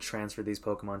could transfer these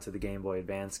Pokemon to the Game Boy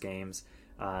Advance games.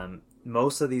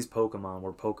 Most of these Pokemon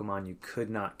were Pokemon you could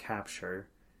not capture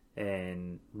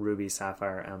in Ruby,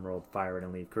 Sapphire, Emerald, Fire Red,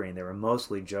 and Leaf Green. They were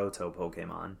mostly Johto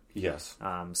Pokemon. Yes.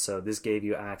 So this gave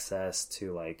you access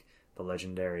to the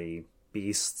legendary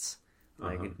beasts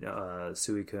like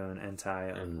Suicune,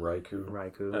 Entei, and Raikou.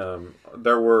 Raikou.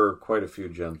 There were quite a few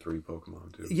Gen 3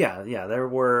 Pokemon too. Yeah, there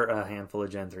were a handful of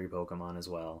Gen 3 Pokemon as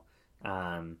well.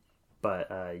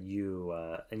 But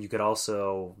you could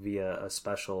also, via a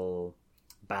special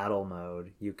battle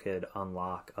mode, you could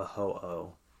unlock a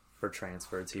Ho-Oh for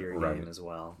transfer to your game as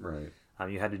well. Right.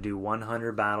 You had to do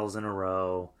 100 battles in a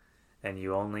row, and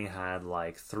you only had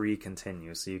like 3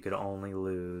 continue, so you could only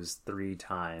lose 3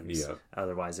 times. Yeah.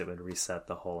 Otherwise, it would reset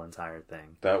the whole entire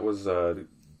thing. That was the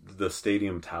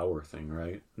Stadium Tower thing,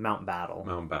 right? Mount Battle.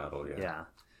 Mount Battle, yeah. Yeah.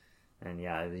 And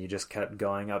yeah, you just kept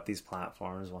going up these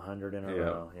platforms, 100 in a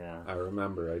row. Yeah, I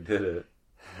remember. I did it.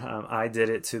 I did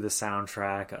it to the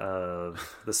soundtrack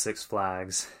of the Six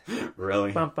Flags.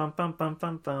 Really? Bum, bum, bum, bum,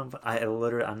 bum, bum.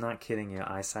 I'm not kidding you.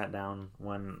 I sat down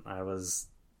when it was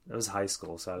high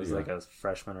school, so I was like a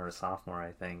freshman or a sophomore,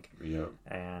 I think. Yeah.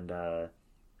 And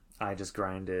I just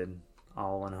grinded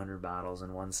all 100 battles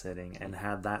in one sitting and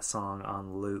had that song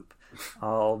on loop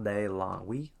all day long.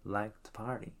 We like to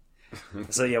party.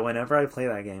 So yeah, whenever I play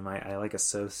that game, I like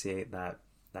associate that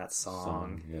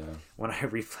song. Yeah. When I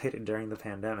replayed it during the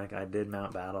pandemic, I did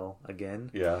Mount Battle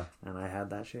again. Yeah. And I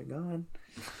had that shit going.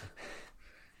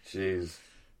 Jeez.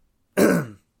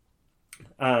 The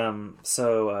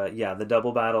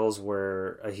double battles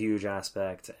were a huge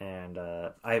aspect, and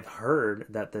I've heard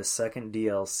that the second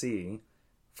DLC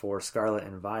for Scarlet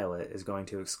and Violet is going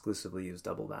to exclusively use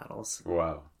double battles.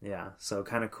 Wow. Yeah, so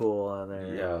kind of cool.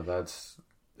 Yeah, that's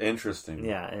interesting.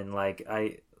 Yeah, and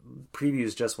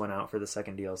previews just went out for the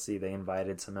second DLC. They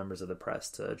invited some members of the press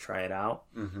to try it out,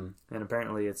 and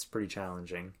apparently it's pretty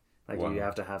challenging. You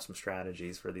have to have some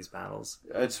strategies for these battles.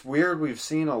 It's weird. We've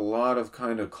seen a lot of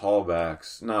kind of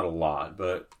callbacks. Not a lot,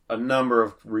 but a number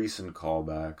of recent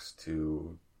callbacks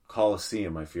to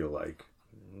Colosseum, I feel like.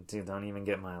 Dude, don't even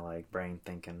get my brain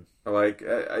thinking.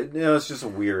 It's just a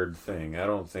weird thing. I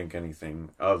don't think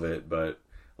anything of it, but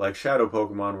Shadow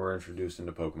Pokemon were introduced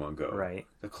into Pokemon Go. Right.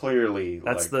 Clearly,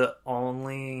 that's the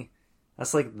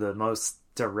most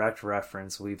direct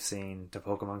reference we've seen to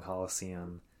Pokemon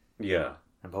Colosseum. Yeah.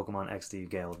 And Pokemon XD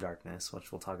Gale of Darkness,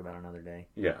 which we'll talk about another day.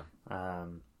 Yeah.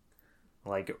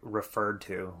 Referred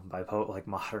to by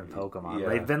modern Pokemon. Yeah.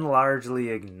 They've been largely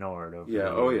ignored over the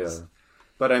years. Yeah.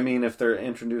 But I mean, if they're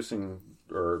introducing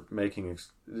or making...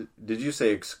 did you say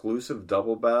exclusive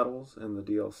double battles in the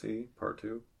DLC, Part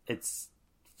 2? It's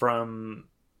from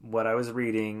what I was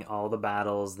reading, all the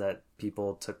battles that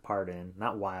people took part in,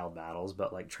 not wild battles,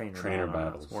 but trainer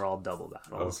battles, were all double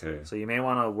battles. Okay. So you may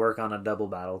want to work on a double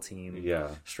battle team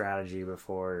strategy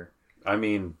before... I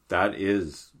mean, that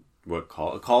is what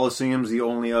Colosseum's the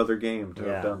only other game to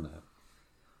have done that.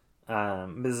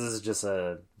 This is just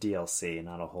a DLC,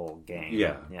 not a whole game.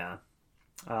 Yeah.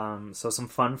 So some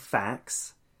fun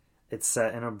facts. It's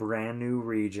set in a brand new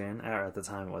region, or at the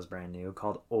time it was brand new,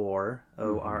 called ORRE,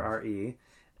 O-R-R-E.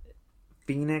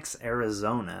 Phoenix,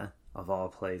 Arizona, of all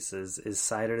places, is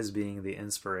cited as being the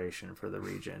inspiration for the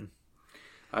region.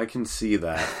 I can see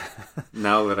that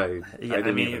now that I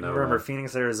didn't even know remember that.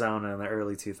 Phoenix, Arizona in the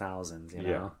early 2000s, you know?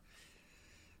 Yeah.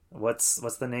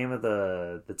 What's the name of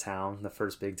the town, the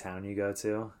first big town you go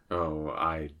to? Oh,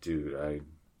 I don't.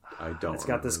 It's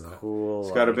got this cool...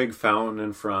 It's got a big fountain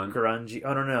in front. Grungy...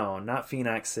 Oh, no, not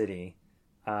Phoenix City.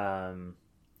 The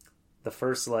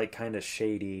first, kind of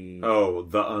shady... Oh,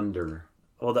 the Under.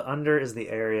 Well, the Under is the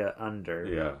area under.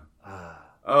 Yeah.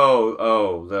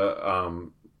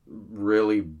 The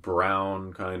really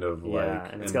brown kind of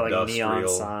and it's got neon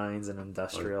signs and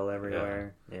industrial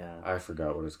everywhere. Yeah. I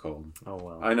forgot what it's called. Oh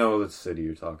well. I know the city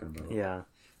you're talking about. Yeah.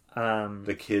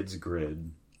 The Kids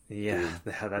Grid. Yeah,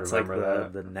 that's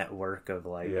the network of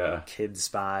kid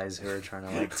spies who are trying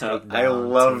to take down I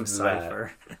love Team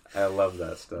Cypher. I love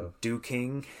that stuff.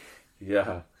 Duking.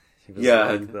 Yeah. He was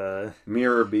the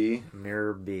Mirror B,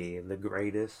 the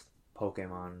greatest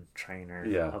Pokemon trainer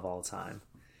of all time.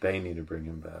 They need to bring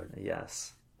him back.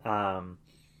 Yes.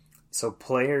 So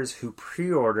players who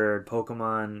pre-ordered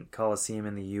Pokemon Colosseum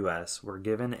in the US were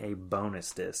given a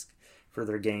bonus disc for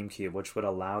their GameCube, which would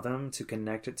allow them to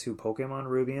connect it to Pokemon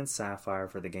Ruby and Sapphire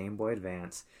for the Game Boy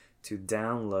Advance to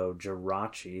download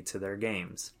Jirachi to their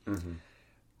games. Mm-hmm.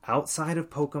 Outside of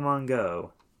Pokemon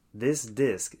Go, this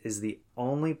disc is the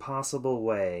only possible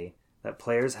way that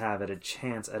players have a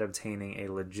chance at obtaining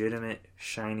a legitimate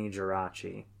shiny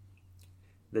Jirachi.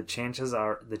 The chances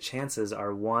are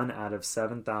 1 out of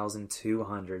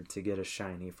 7,200 to get a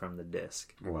shiny from the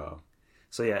disc. Wow.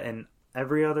 So yeah, in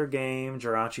every other game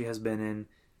Jirachi has been in,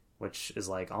 which is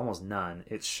almost none,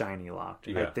 it's shiny locked.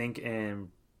 Yeah. I think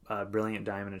in Brilliant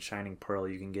Diamond and Shining Pearl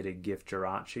you can get a gift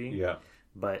Jirachi. Yeah.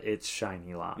 But it's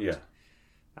shiny locked. Yeah.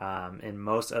 And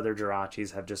most other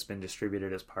Jirachis have just been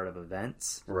distributed as part of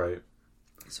events. Right.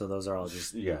 So those are all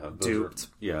just duped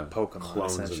Pokemon,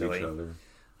 clones essentially. of each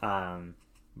other.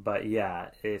 But yeah,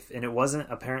 it wasn't,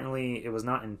 apparently it was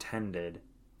not intended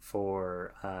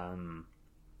for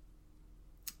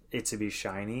it to be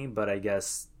shiny, but I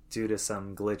guess due to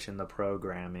some glitch in the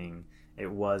programming, it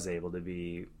was able to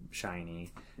be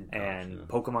shiny. Gotcha. And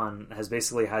Pokemon has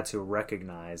basically had to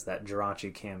recognize that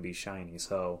Jirachi can be shiny.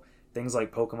 So things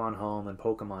like Pokemon Home and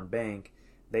Pokemon Bank,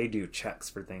 they do checks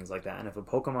for things like that. And if a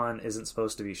Pokemon isn't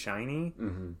supposed to be shiny,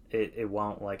 it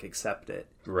won't like accept it.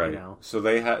 Right. You know? So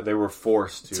they were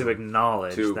forced to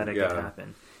acknowledge that it could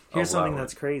happen. Here's something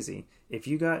that's crazy. If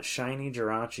you got shiny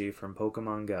Jirachi from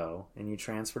Pokemon Go and you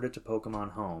transferred it to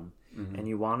Pokemon Home and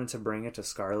you wanted to bring it to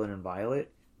Scarlet and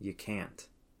Violet, you can't.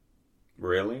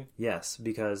 Really? Yes,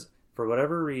 because for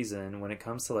whatever reason, when it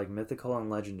comes to like mythical and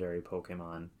legendary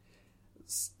Pokemon,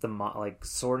 like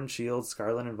Sword and Shield,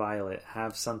 Scarlet and Violet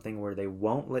have something where they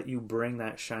won't let you bring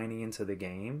that shiny into the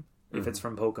game if it's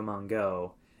from Pokemon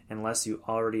Go, unless you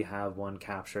already have one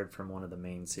captured from one of the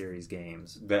main series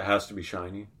games. That has to be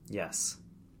shiny? Yes.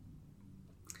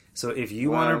 So if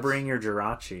you want to bring your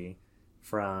Jirachi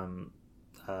from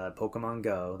Pokemon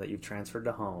Go that you've transferred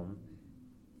to Home,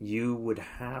 you would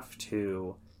have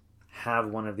to have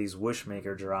one of these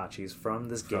Wishmaker Jirachis from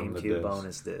this GameCube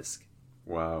bonus disc.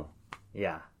 Wow.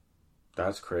 Yeah.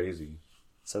 That's crazy.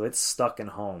 So it's stuck in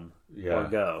Home or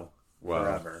Go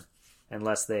forever.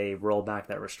 Unless they roll back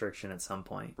that restriction at some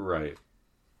point. Right.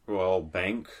 Well,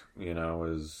 Bank,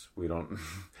 is we don't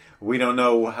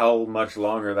know how much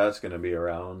longer that's going to be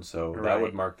around, so that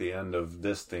would mark the end of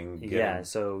this thing. Yeah,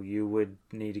 so you would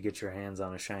need to get your hands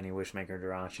on a shiny Wishmaker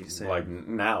Jirachi soon. Like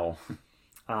now.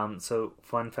 So,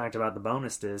 fun fact about the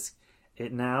bonus disc,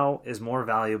 it now is more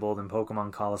valuable than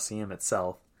Pokemon Coliseum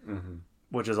itself,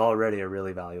 which is already a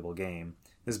really valuable game.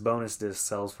 This bonus disc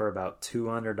sells for about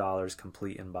 $200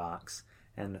 complete in box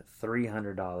and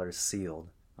 $300 sealed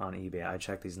on eBay. I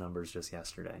checked these numbers just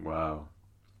yesterday. Wow.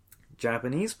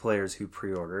 Japanese players who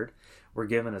pre-ordered were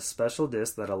given a special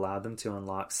disc that allowed them to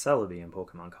unlock Celebi in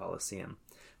Pokemon Coliseum.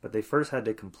 But they first had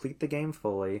to complete the game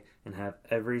fully and have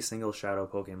every single Shadow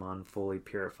Pokemon fully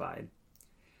purified.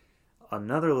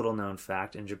 Another little known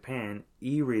fact, in Japan,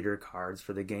 e-reader cards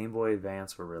for the Game Boy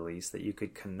Advance were released that you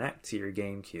could connect to your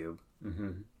GameCube.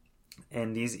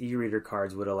 And these e-reader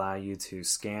cards would allow you to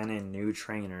scan in new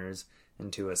trainers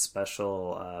into a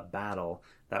special battle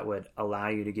that would allow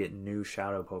you to get new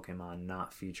Shadow Pokemon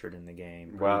not featured in the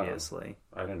game previously.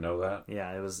 Wow. I didn't know that.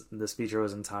 Yeah, this feature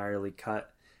was entirely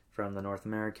cut from the North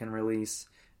American release,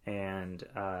 and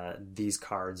these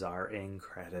cards are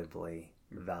incredibly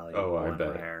valuable and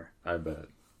rare. I bet.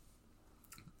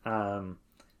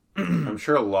 I'm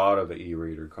sure a lot of the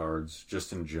e-reader cards,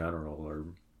 just in general, are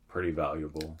pretty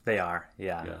valuable. They are,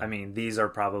 yeah. I mean, these are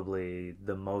probably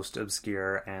the most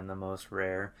obscure and the most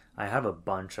rare. I have a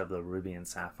bunch of the Ruby and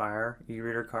Sapphire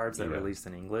e-reader cards that released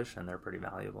in English, and they're pretty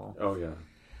valuable. Oh,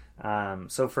 yeah.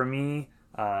 So for me,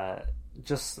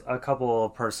 just a couple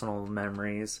of personal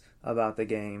memories about the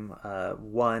game.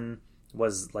 One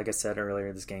was, like I said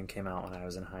earlier, this game came out when I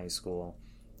was in high school,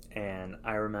 and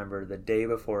I remember the day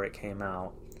before it came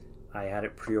out, I had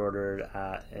it pre-ordered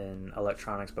at an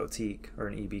electronics boutique, or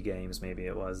an EB Games, maybe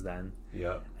it was then.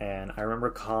 Yeah. And I remember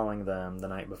calling them the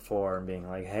night before and being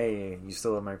like, hey, you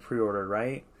still have my pre-order,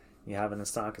 right? You have it in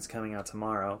stock, it's coming out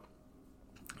tomorrow.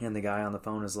 And the guy on the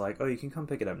phone is like, oh, you can come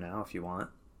pick it up now if you want.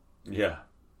 Yeah.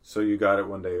 So you got it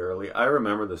one day early. I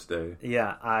remember this day.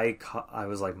 Yeah, I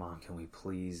was like, Mom, can we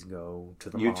please go to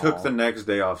the mall? You took the next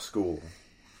day off school.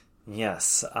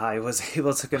 Yes, I was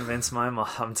able to convince my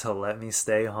mom to let me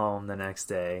stay home the next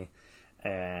day,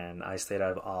 and I stayed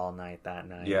up all night that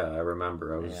night. Yeah, I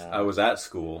remember. I was at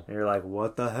school. And you're like,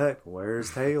 what the heck?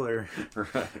 Where's Taylor?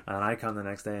 Right. And I come the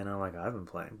next day, and I'm like, I've been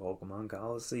playing Pokemon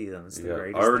Coliseum. It's the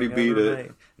greatest already thing beat ever it.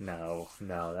 made. No,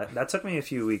 that took me a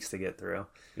few weeks to get through.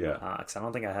 Yeah, because I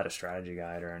don't think I had a strategy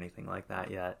guide or anything like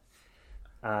that yet.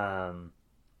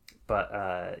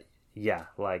 Yeah,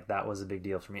 like that was a big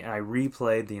deal for me. And I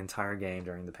replayed the entire game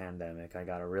during the pandemic. I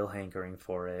got a real hankering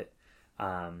for it.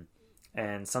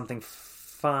 And something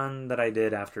fun that I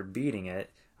did after beating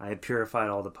it, I had purified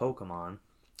all the Pokemon.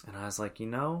 And I was like,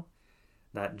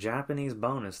 that Japanese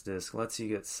bonus disc lets you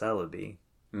get Celebi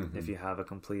if you have a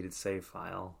completed save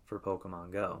file for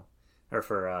Pokemon Go. Or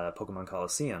for Pokemon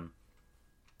Coliseum.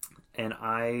 And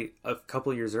a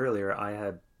couple years earlier, I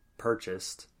had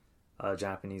purchased a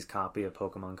Japanese copy of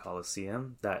Pokemon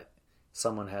Coliseum that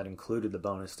someone had included the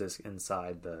bonus disc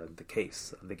inside the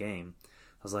case of the game.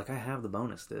 I was like, I have the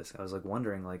bonus disc. I was like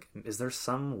wondering, like, is there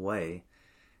some way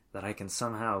that I can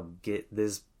somehow get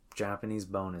this Japanese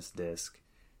bonus disc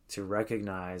to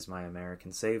recognize my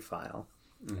American save file?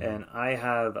 And I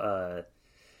have a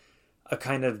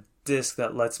kind of disc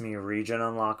that lets me region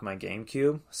unlock my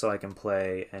GameCube so I can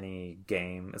play any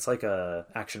game. It's like a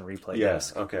action replay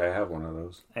disc. Okay, I have one of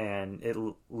those. And it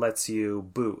lets you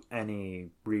boot any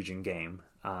region game.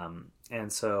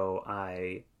 And so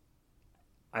I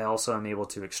also am able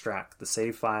to extract the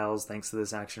save files. Thanks to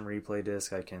this action replay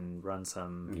disc, I can run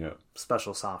some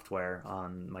special software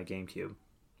on my GameCube.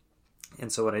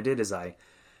 And so what I did is I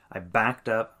backed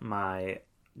up my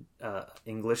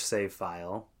English save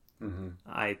file. Mm-hmm.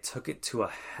 I took it to a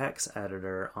hex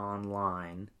editor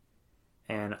online,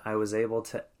 and I was able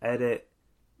to edit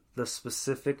the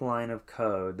specific line of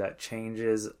code that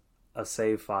changes a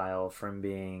save file from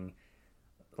being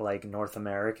like North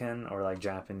American or like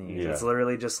Japanese. It's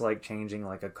literally just like changing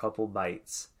like a couple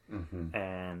bytes. Mm-hmm.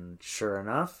 And sure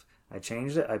enough, I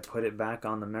changed it. I put it back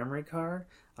on the memory card.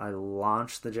 I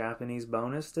launched the Japanese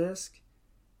bonus disc,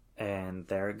 and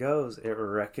there it goes. It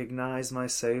recognized my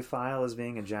save file as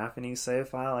being a Japanese save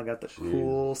file. I got the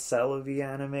cool Celebi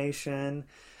animation,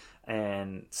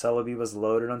 and Celebi was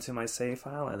loaded onto my save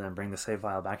file, and then bring the save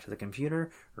file back to the computer,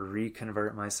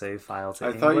 reconvert my save file to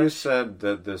English. I thought you said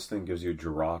that this thing gives you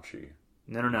Jirachi.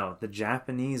 No. The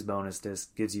Japanese bonus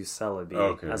disc gives you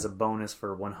Celebi as a bonus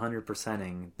for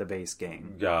 100%ing the base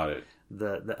game. Got it.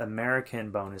 The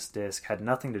American bonus disc had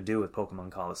nothing to do with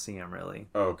Pokemon Coliseum, really.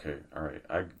 Okay, all right.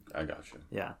 I got you.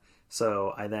 Yeah.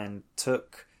 So I then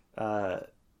took, I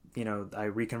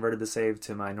reconverted the save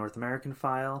to my North American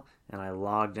file, and I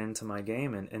logged into my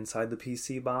game, and inside the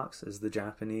PC box is the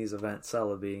Japanese event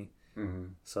Celebi.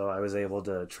 Mm-hmm. So I was able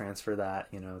to transfer that,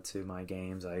 to my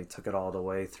games. I took it all the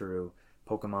way through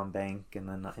Pokemon Bank and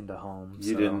then into home.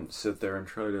 You didn't sit there and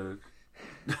try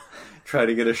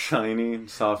to get a shiny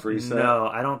soft reset? No,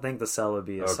 I don't think the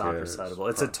Celebi is soft resettable.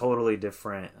 It's a totally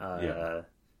different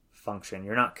function.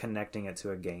 You're not connecting it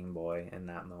to a Game Boy in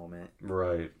that moment.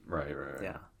 Right.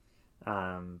 Yeah.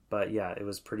 But yeah, it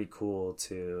was pretty cool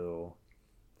to...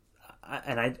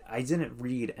 I didn't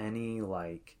read any,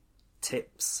 like,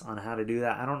 tips on how to do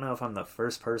that. I don't know if I'm the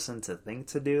first person to think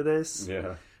to do this.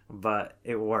 Yeah. But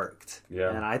it worked. Yeah.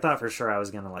 And I thought for sure I was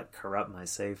going to, like, corrupt my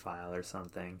save file or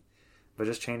something. But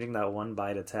just changing that one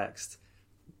byte of text,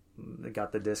 it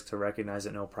got the disk to recognize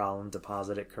it no problem,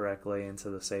 deposit it correctly into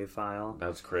the save file.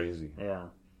 That's crazy. Yeah.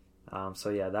 So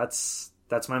yeah, that's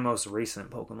my most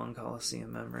recent Pokemon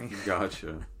Coliseum memory.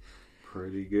 Gotcha.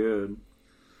 Pretty good.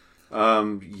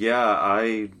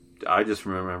 I just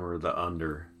remember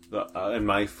and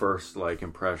my first like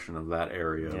impression of that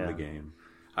area of the game.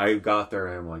 I got there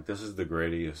and I'm like, this is the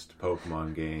greatest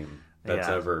Pokemon game that's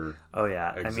ever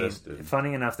existed. I mean,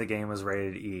 funny enough, the game was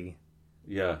rated E.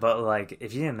 Yeah. But, like,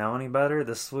 if you didn't know any better,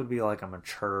 this would be, like, a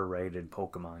mature-rated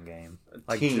Pokemon game.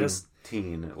 Like, teen,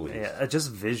 at least. Yeah,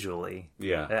 just visually.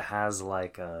 Yeah. It has,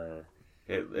 like, a...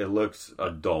 It looks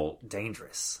adult.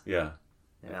 Dangerous. Yeah.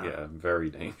 Yeah, very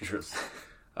dangerous.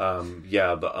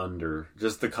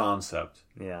 Just the concept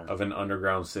of an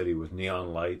underground city with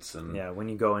neon lights and... Yeah, when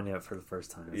you go into it for the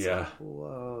first time, it's like,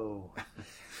 whoa.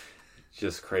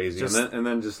 Just crazy. And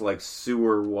then just, like,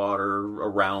 sewer water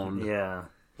around... Yeah.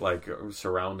 Like,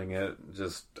 surrounding it,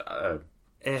 just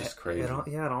crazy.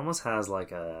 It almost has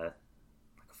like a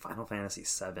Final Fantasy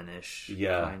VII-ish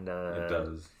kind of it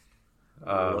does.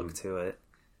 Look to it.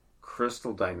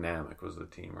 Crystal Dynamic was the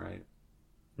team, right?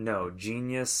 No,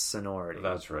 Genius Sonority.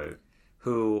 That's right.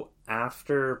 Who,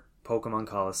 after Pokemon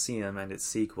Coliseum and its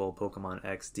sequel, Pokemon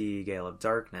XD Gale of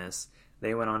Darkness,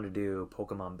 they went on to do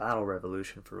Pokemon Battle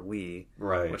Revolution for Wii,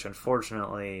 right? Which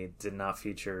unfortunately did not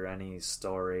feature any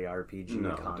story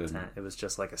RPG content. It was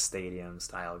just like a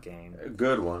stadium-style game. A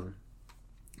good one.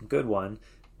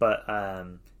 But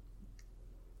the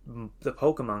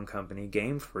Pokemon Company,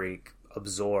 Game Freak,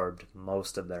 absorbed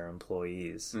most of their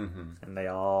employees, and they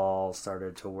all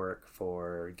started to work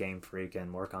for Game Freak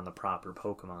and work on the proper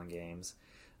Pokemon games.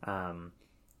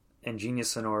 And Genius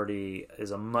Sonority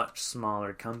is a much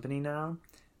smaller company now.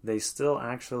 They still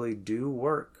actually do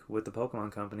work with the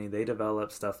Pokemon Company. They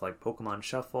develop stuff like Pokemon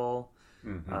Shuffle,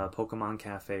 Pokemon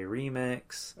Cafe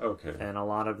Remix, and a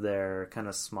lot of their kind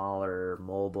of smaller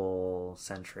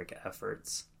mobile-centric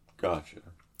efforts. Gotcha.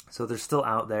 So they're still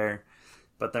out there,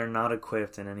 but they're not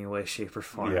equipped in any way, shape, or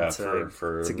form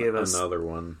to give us another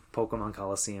one. Pokemon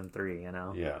Coliseum 3,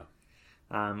 Yeah.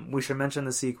 We should mention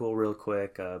the sequel real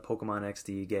quick, Pokemon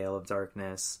XD Gale of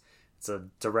Darkness. It's a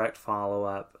direct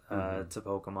follow-up to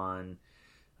Pokemon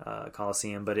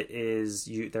Coliseum, but it is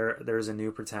there's a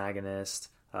new protagonist,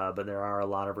 but there are a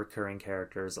lot of recurring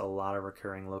characters, a lot of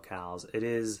recurring locales.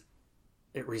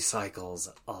 It recycles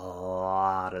a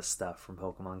lot of stuff from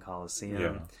Pokemon Coliseum.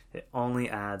 Yeah. It only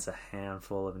adds a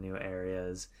handful of new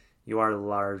areas. You are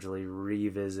largely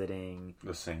revisiting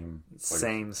the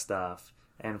same stuff.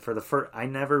 And for the first, I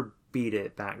never beat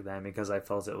it back then because I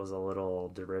felt it was a little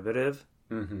derivative.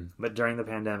 Mm-hmm. But during the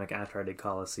pandemic, after I did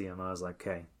Coliseum, I was like,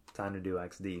 okay, time to do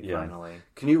XD finally.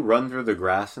 Can you run through the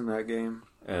grass in that game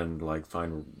and like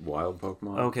find wild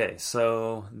Pokemon? Okay,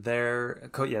 so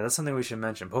that's something we should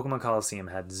mention. Pokemon Coliseum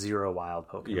had 0 wild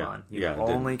Pokemon. You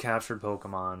only captured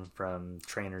Pokemon from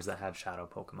trainers that had Shadow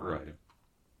Pokemon. Right.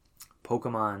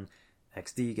 Pokemon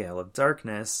XD Gale of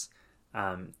Darkness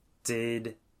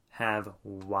did have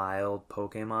wild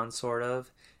Pokemon, sort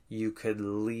of. You could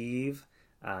leave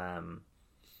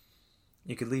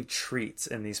treats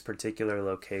in these particular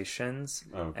locations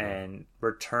and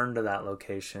return to that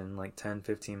location like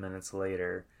 10-15 minutes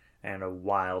later, and a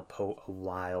wild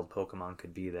Pokemon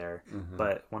could be there. Mm-hmm.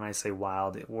 But when I say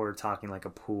wild, we're talking like a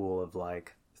pool of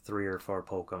like 3 or 4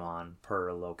 Pokemon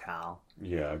per locale.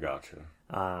 Yeah, I gotcha.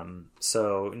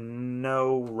 So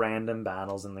no random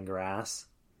battles in the grass.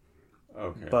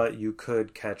 Okay. But you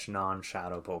could catch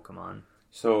non-shadow Pokemon.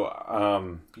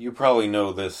 So, you probably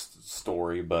know this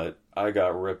story, but I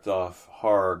got ripped off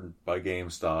hard by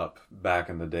GameStop back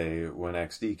in the day when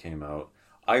XD came out.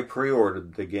 I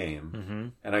pre-ordered the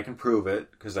game, and I can prove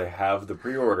it because I have the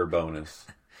pre-order bonus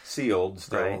sealed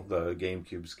still, the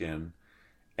GameCube skin.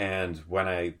 And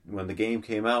when the game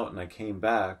came out and I came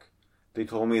back, they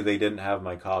told me they didn't have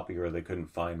my copy or they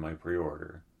couldn't find my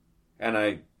pre-order. And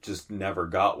I just never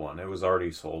got one. It was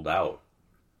already sold out,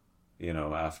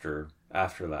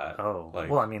 after that. Oh,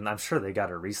 well, I mean, I'm sure they got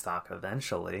a restock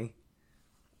eventually.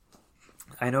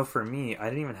 I know for me, I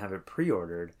didn't even have it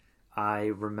pre-ordered. I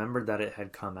remembered that it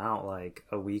had come out like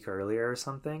a week earlier or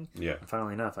something. Yeah. And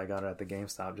funnily enough, I got it at the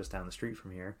GameStop just down the street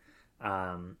from here.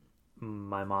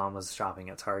 My mom was shopping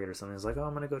at Target or something. I was like,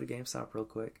 I'm going to go to GameStop real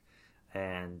quick.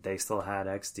 And they still had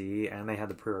XD, and they had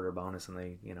the pre-order bonus, and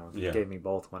they, gave me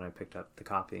both when I picked up the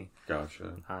copy.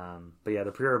 Gotcha. But yeah,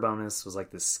 the pre-order bonus was like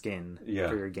the skin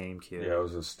for your GameCube. Yeah, it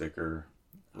was a sticker.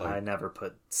 I never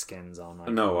put skins on my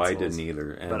No, consoles, I didn't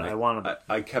either. And but I wanted...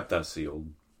 I kept that sealed.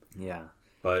 Yeah.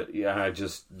 But yeah, I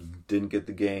just didn't get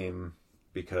the game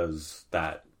because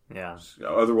that. Yeah.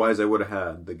 Otherwise, I would have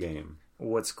had the game.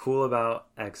 What's cool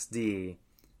about XD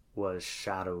was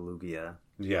Shadow Lugia.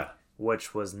 Yeah.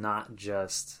 Which was not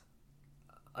just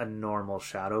a normal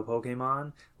Shadow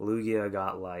Pokemon. Lugia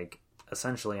got like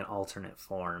essentially an alternate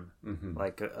form,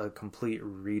 like a complete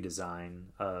redesign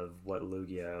of what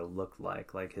Lugia looked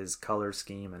like. Like his color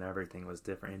scheme and everything was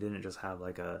different. He didn't just have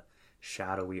like a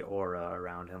shadowy aura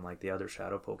around him like the other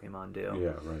Shadow Pokemon do.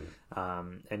 Yeah, right.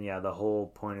 And yeah, the whole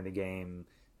point of the game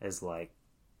is like,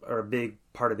 or a big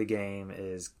part of the game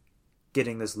is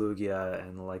getting this Lugia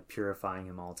and like purifying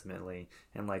him ultimately.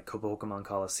 And like Pokemon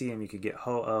Coliseum, you could get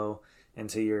Ho-Oh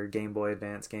into your Game Boy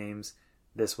Advance games.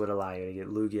 This would allow you to get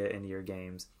Lugia into your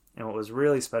games. And what was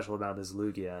really special about this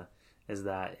Lugia is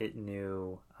that it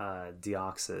knew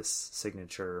Deoxys'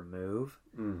 signature move,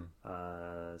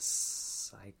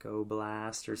 Psycho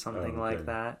Blast or something like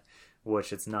that,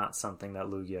 which it's not something that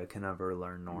Lugia can ever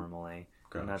learn normally.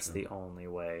 Gotcha. And that's the only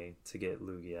way to get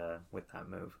Lugia with that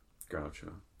move. Gotcha.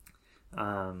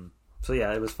 So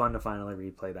yeah, it was fun to finally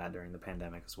replay that during the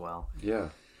pandemic as well. Yeah.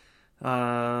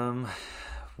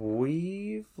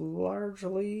 We've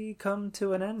largely come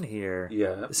to an end here.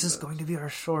 Yeah. This is going to be our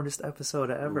shortest episode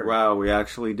ever. Wow, we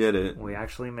actually did it. We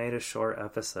actually made a short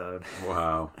episode.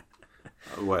 Wow.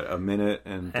 What, a minute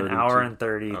and 32? An hour and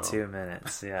 32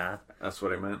 minutes, yeah. That's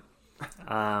what I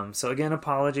meant. So again,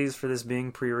 apologies for this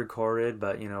being pre-recorded,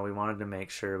 but we wanted to make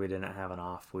sure we didn't have an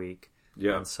off week.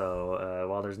 Yeah. And so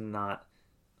while there's not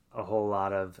a whole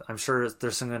lot of... I'm sure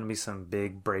there's going to be some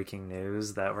big breaking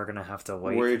news that we're going to have to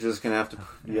wait. We're just going to have to...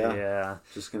 Yeah. Yeah.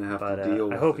 Just going to have to deal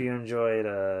with I hope you enjoyed,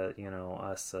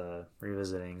 us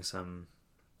revisiting some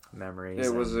memories.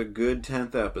 It was a good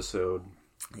 10th episode.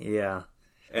 Yeah.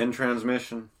 End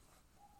transmission.